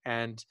day.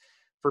 And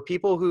for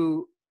people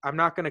who, I'm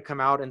not going to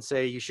come out and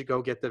say you should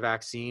go get the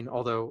vaccine,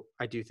 although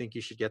I do think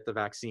you should get the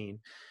vaccine.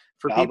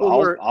 For I'll, people who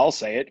I'll, are, I'll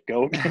say it.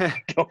 Go,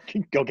 go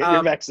get your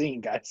um,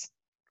 vaccine, guys.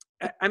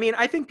 I mean,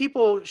 I think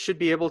people should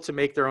be able to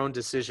make their own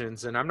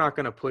decisions, and I'm not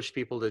going to push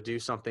people to do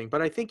something,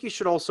 but I think you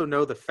should also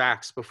know the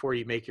facts before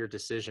you make your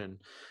decision.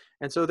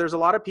 And so there's a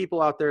lot of people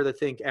out there that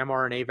think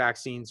mRNA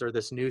vaccines are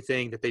this new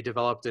thing that they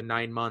developed in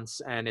 9 months.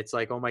 And it's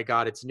like, oh my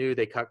God, it's new.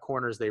 They cut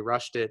corners. They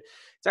rushed it.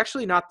 It's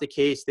actually not the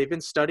case. They've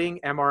been studying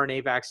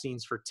mRNA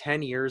vaccines for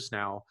 10 years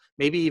now,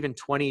 maybe even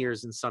 20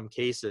 years in some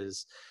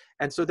cases.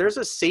 And so there's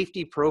a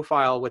safety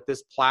profile with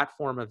this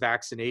platform of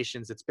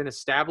vaccinations. It's been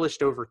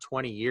established over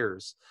 20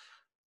 years.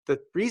 The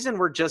reason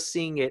we're just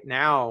seeing it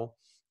now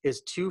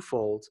is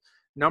twofold.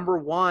 Number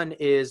one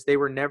is they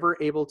were never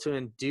able to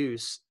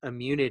induce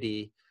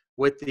immunity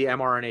with the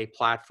mRNA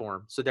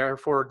platform. So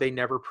therefore, they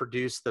never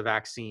produced the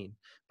vaccine,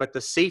 but the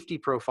safety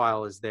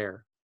profile is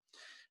there.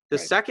 The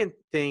Right. second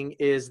thing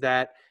is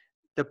that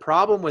the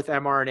problem with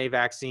mRNA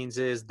vaccines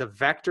is the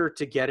vector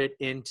to get it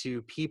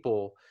into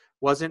people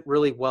wasn't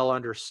really well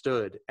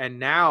understood. And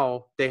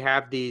now they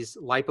have these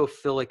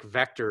lipophilic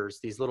vectors,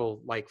 these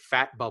little like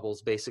fat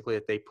bubbles basically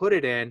that they put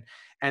it in,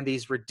 and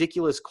these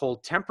ridiculous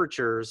cold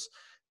temperatures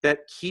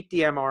that keep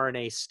the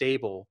mRNA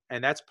stable.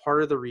 And that's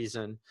part of the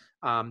reason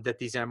that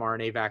these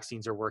mRNA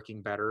vaccines are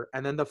working better.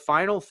 And then the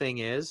final thing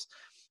is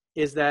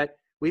that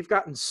we've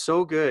gotten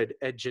so good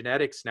at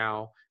genetics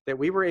now that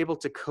we were able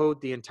to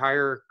code the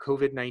entire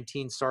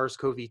COVID-19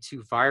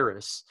 SARS-CoV-2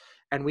 virus.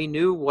 And we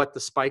knew what the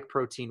spike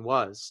protein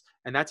was.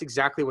 And that's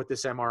exactly what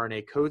this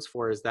mRNA codes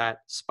for, is that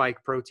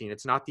spike protein.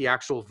 It's not the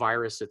actual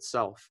virus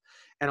itself,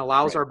 and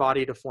allows Right. our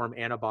body to form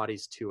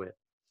antibodies to it.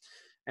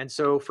 And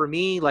so for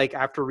me, like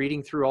after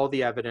reading through all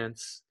the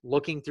evidence,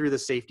 looking through the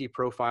safety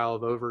profile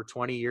of over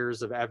 20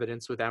 years of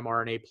evidence with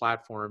mRNA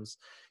platforms,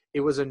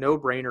 it was a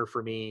no-brainer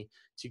for me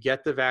to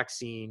get the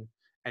vaccine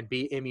and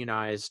be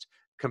immunized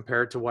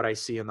compared to what I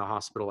see in the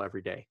hospital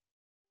every day.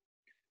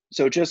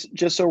 So just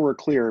so we're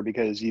clear,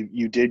 because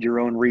you did your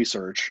own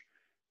research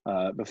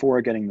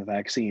before getting the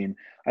vaccine,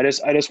 I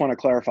just want to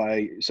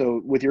clarify.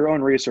 So with your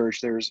own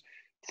research, there's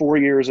 4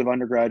 years of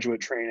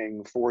undergraduate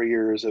training, 4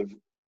 years of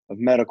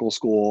medical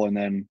school, and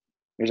then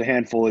there's a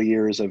handful of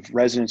years of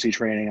residency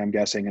training, I'm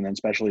guessing, and then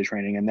specialty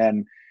training, and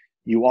then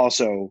you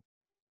also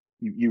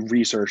you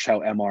researched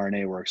how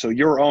mRNA works. So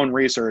your own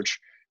research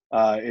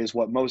is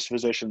what most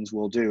physicians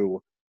will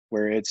do,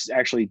 where it's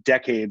actually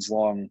decades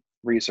long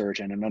research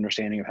and an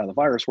understanding of how the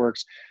virus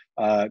works,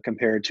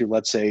 compared to,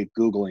 let's say,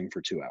 Googling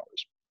for 2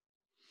 hours.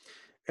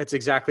 That's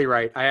exactly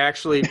right. I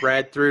actually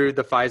read through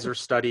the Pfizer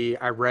study.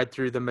 I read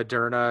through the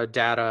Moderna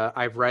data.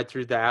 I've read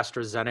through the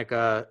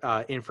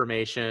AstraZeneca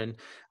information.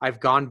 I've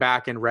gone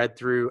back and read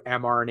through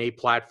mRNA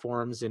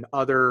platforms in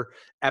other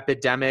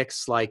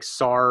epidemics like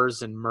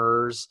SARS and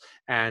MERS,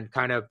 and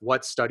kind of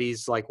what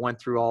studies like went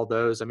through all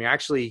those. I mean, I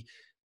actually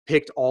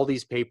picked all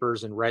these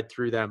papers and read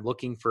through them,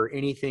 looking for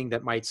anything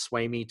that might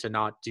sway me to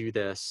not do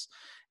this.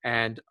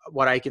 And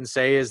what I can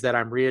say is that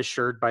I'm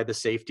reassured by the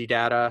safety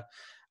data.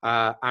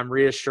 I'm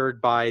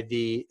reassured by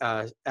the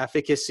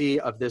efficacy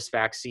of this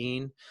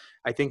vaccine.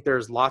 I think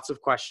there's lots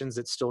of questions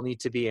that still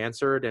need to be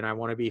answered, and I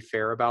want to be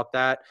fair about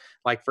that.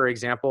 Like, for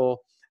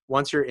example,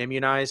 once you're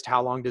immunized,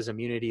 how long does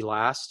immunity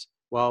last?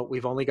 Well,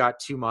 we've only got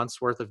 2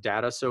 months worth of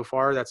data so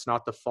far. That's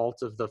not the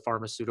fault of the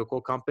pharmaceutical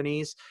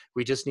companies.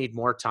 We just need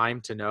more time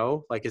to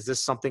know. Like, is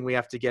this something we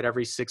have to get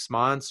every 6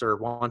 months or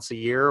once a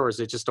year, or is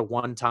it just a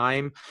one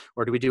time,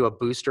 or do we do a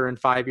booster in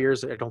 5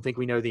 years? I don't think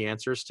we know the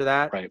answers to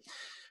that. Right.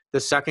 The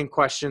second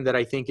question that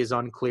I think is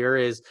unclear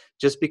is,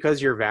 just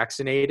because you're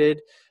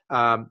vaccinated,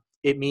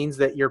 it means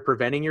that you're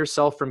preventing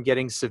yourself from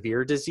getting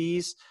severe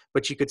disease,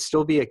 but you could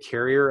still be a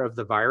carrier of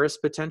the virus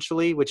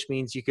potentially, which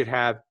means you could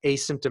have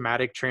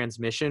asymptomatic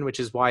transmission, which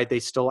is why they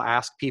still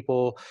ask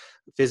people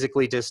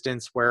physically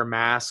distance, wear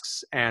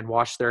masks, and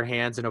wash their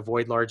hands and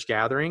avoid large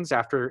gatherings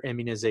after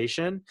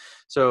immunization.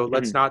 So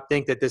let's not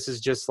think that this is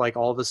just like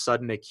all of a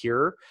sudden a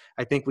cure.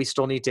 I think we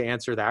still need to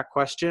answer that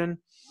question.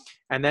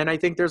 And then I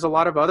think there's a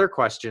lot of other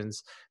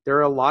questions. There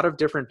are a lot of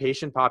different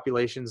patient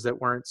populations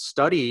that weren't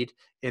studied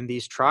in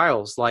these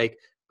trials, like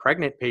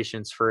pregnant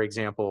patients, for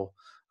example.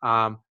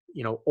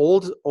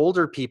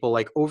 Older people,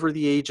 like over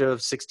the age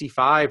of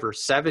 65 or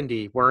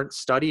 70, weren't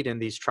studied in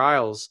these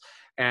trials.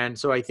 And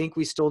so I think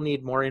we still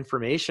need more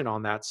information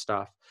on that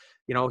stuff.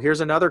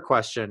 Here's another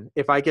question.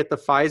 If I get the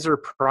Pfizer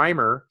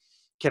primer,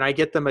 can I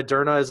get the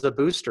Moderna as a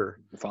booster?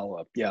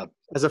 Follow-up, yeah.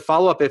 As a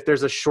follow-up, if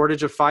there's a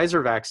shortage of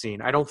Pfizer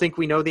vaccine? I don't think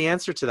we know the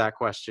answer to that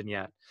question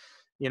yet.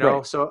 you know?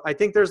 Right. So I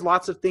think there's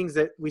lots of things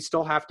that we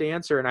still have to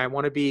answer. And I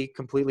want to be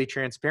completely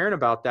transparent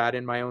about that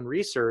in my own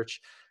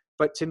research.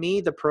 But to me,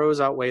 the pros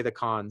outweigh the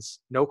cons,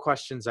 no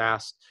questions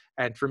asked.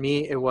 And for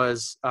me, it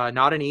was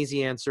not an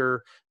easy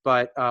answer,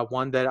 but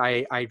one that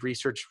I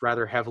researched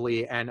rather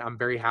heavily. And I'm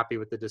very happy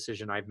with the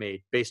decision I've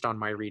made based on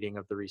my reading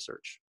of the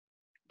research.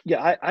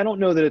 Yeah, I don't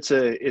know that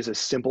is a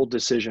simple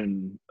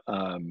decision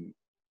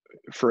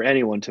for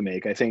anyone to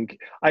make. I think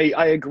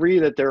I agree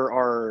that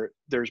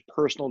there's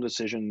personal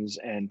decisions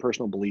and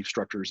personal belief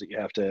structures that you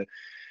have to,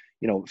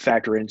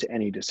 factor into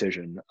any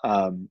decision.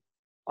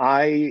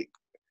 I,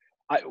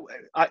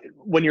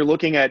 when you're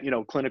looking at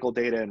clinical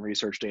data and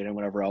research data and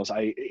whatever else,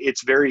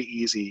 it's very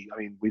easy. I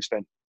mean, we've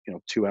spent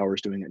 2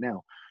 hours doing it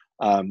now,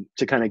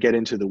 to kind of get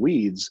into the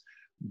weeds,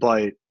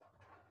 but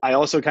I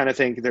also kind of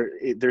think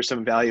there's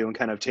some value in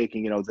kind of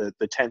taking the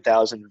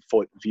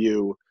 10,000-foot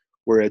view,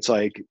 where it's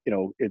like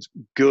it's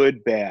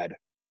good, bad,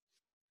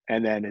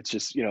 and then it's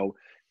just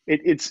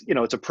it's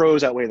a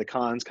pros outweigh the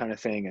cons kind of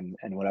thing,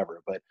 and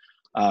whatever. But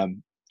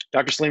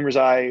Dr. Salim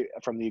Rezaie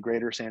from the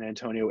greater San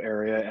Antonio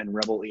area and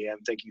Rebel EM,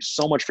 thank you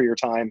so much for your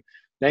time.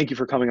 Thank you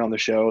for coming on the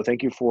show.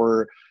 Thank you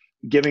for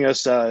giving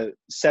us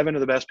 7 of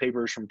the best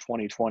papers from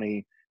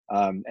 2020,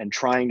 and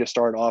trying to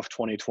start off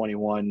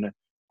 2021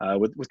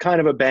 with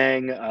kind of a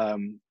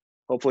bang.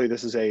 Hopefully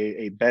this is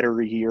a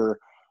better year.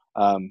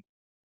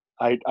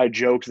 I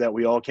joked that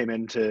we all came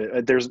into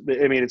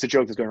it's a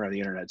joke that's going around the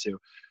internet too,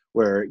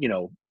 where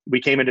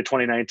we came into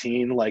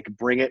 2019 like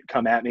bring it,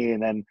 come at me,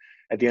 and then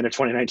at the end of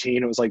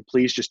 2019 it was like,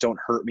 please just don't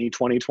hurt me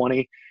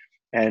 2020.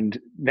 And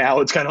now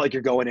it's kind of like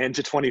you're going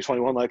into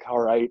 2021 like, all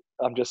right,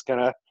 I'm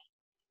gonna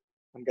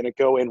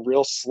go in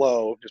real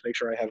slow, just make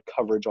sure I have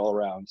coverage all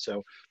around.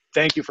 So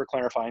thank you for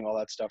clarifying all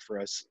that stuff for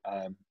us.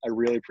 I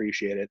really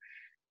appreciate it.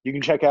 You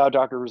can check out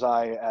Dr.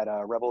 Rezaie at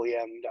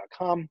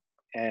rebelem.com,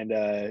 and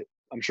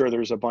I'm sure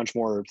there's a bunch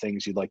more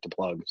things you'd like to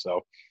plug.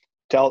 So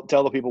tell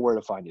the people where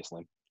to find you,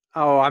 Salim.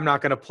 Oh, I'm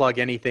not going to plug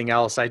anything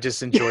else. I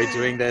just enjoy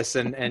doing this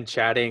and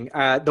chatting.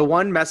 The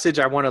one message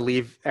I want to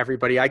leave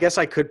everybody, I guess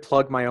I could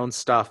plug my own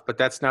stuff, but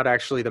that's not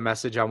actually the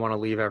message I want to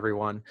leave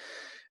everyone.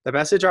 The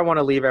message I want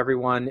to leave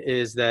everyone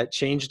is that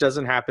change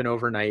doesn't happen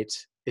overnight.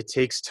 It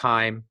takes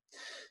time.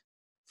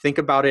 Think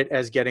about it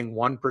as getting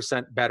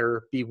 1%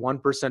 better. Be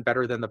 1%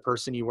 better than the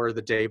person you were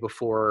the day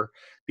before.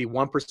 Be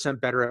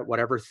 1% better at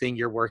whatever thing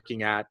you're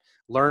working at.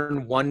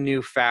 Learn one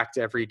new fact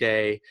every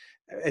day.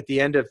 At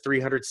the end of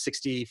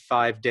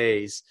 365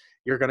 days,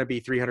 you're going to be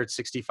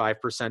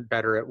 365%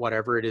 better at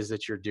whatever it is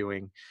that you're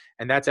doing.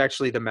 And that's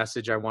actually the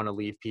message I want to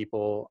leave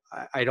people.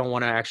 I don't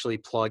want to actually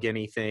plug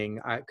anything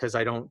because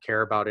I don't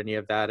care about any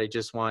of that. I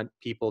just want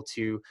people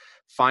to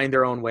find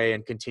their own way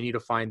and continue to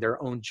find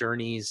their own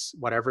journeys,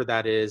 whatever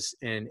that is,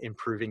 in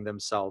improving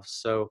themselves.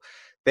 So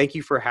thank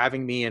you for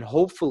having me. And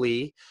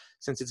hopefully,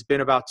 since it's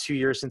been about 2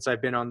 years since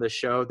I've been on the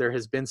show, there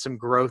has been some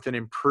growth and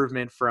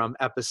improvement from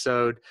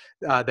episode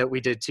that we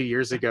did 2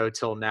 years ago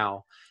till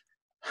now.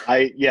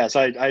 I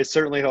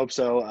certainly hope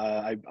so.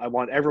 I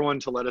want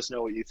everyone to let us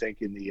know what you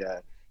think in the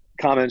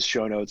comments,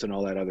 show notes, and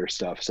all that other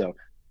stuff. So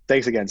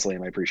thanks again,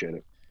 Salim. I appreciate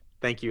it.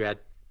 Thank you, Ed.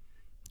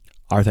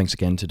 Our thanks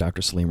again to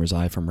Dr. Salim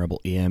Rezaie from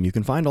Rebel EM. You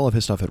can find all of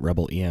his stuff at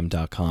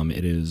rebelem.com.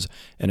 It is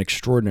an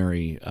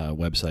extraordinary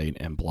website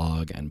and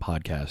blog and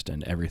podcast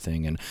and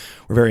everything. And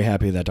we're very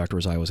happy that Dr.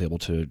 Rezaie was able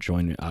to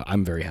join.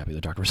 I'm very happy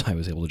that Dr. Rezaie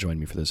was able to join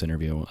me for this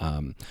interview.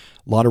 A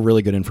lot of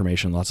really good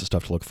information, lots of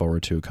stuff to look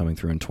forward to coming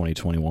through in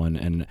 2021.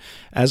 And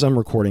as I'm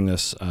recording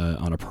this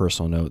on a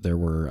personal note, there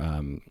were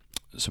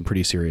some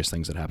pretty serious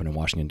things that happened in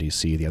Washington,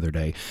 D.C. the other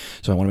day.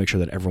 So I want to make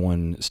sure that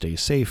everyone stays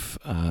safe.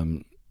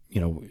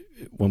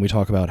 When we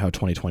talk about how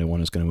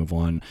 2021 is going to move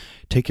on,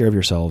 take care of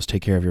yourselves,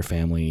 take care of your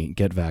family,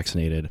 get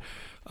vaccinated.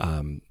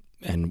 And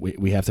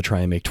we have to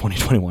try and make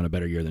 2021 a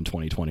better year than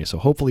 2020. So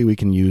hopefully we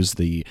can use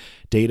the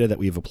data that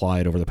we've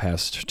applied over the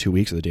past 2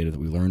 weeks, or the data that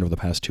we learned over the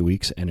past 2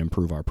 weeks, and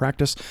improve our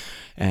practice.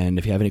 And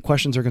if you have any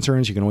questions or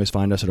concerns, you can always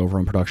find us at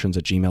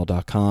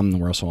overrunproductions@gmail.com.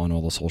 And we're also on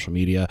all the social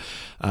media.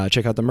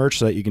 Check out the merch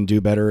so that you can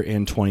do better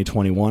in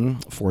 2021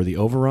 for the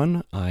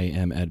Overrun. I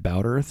am Ed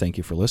Bowder. Thank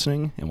you for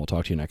listening, and we'll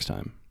talk to you next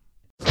time.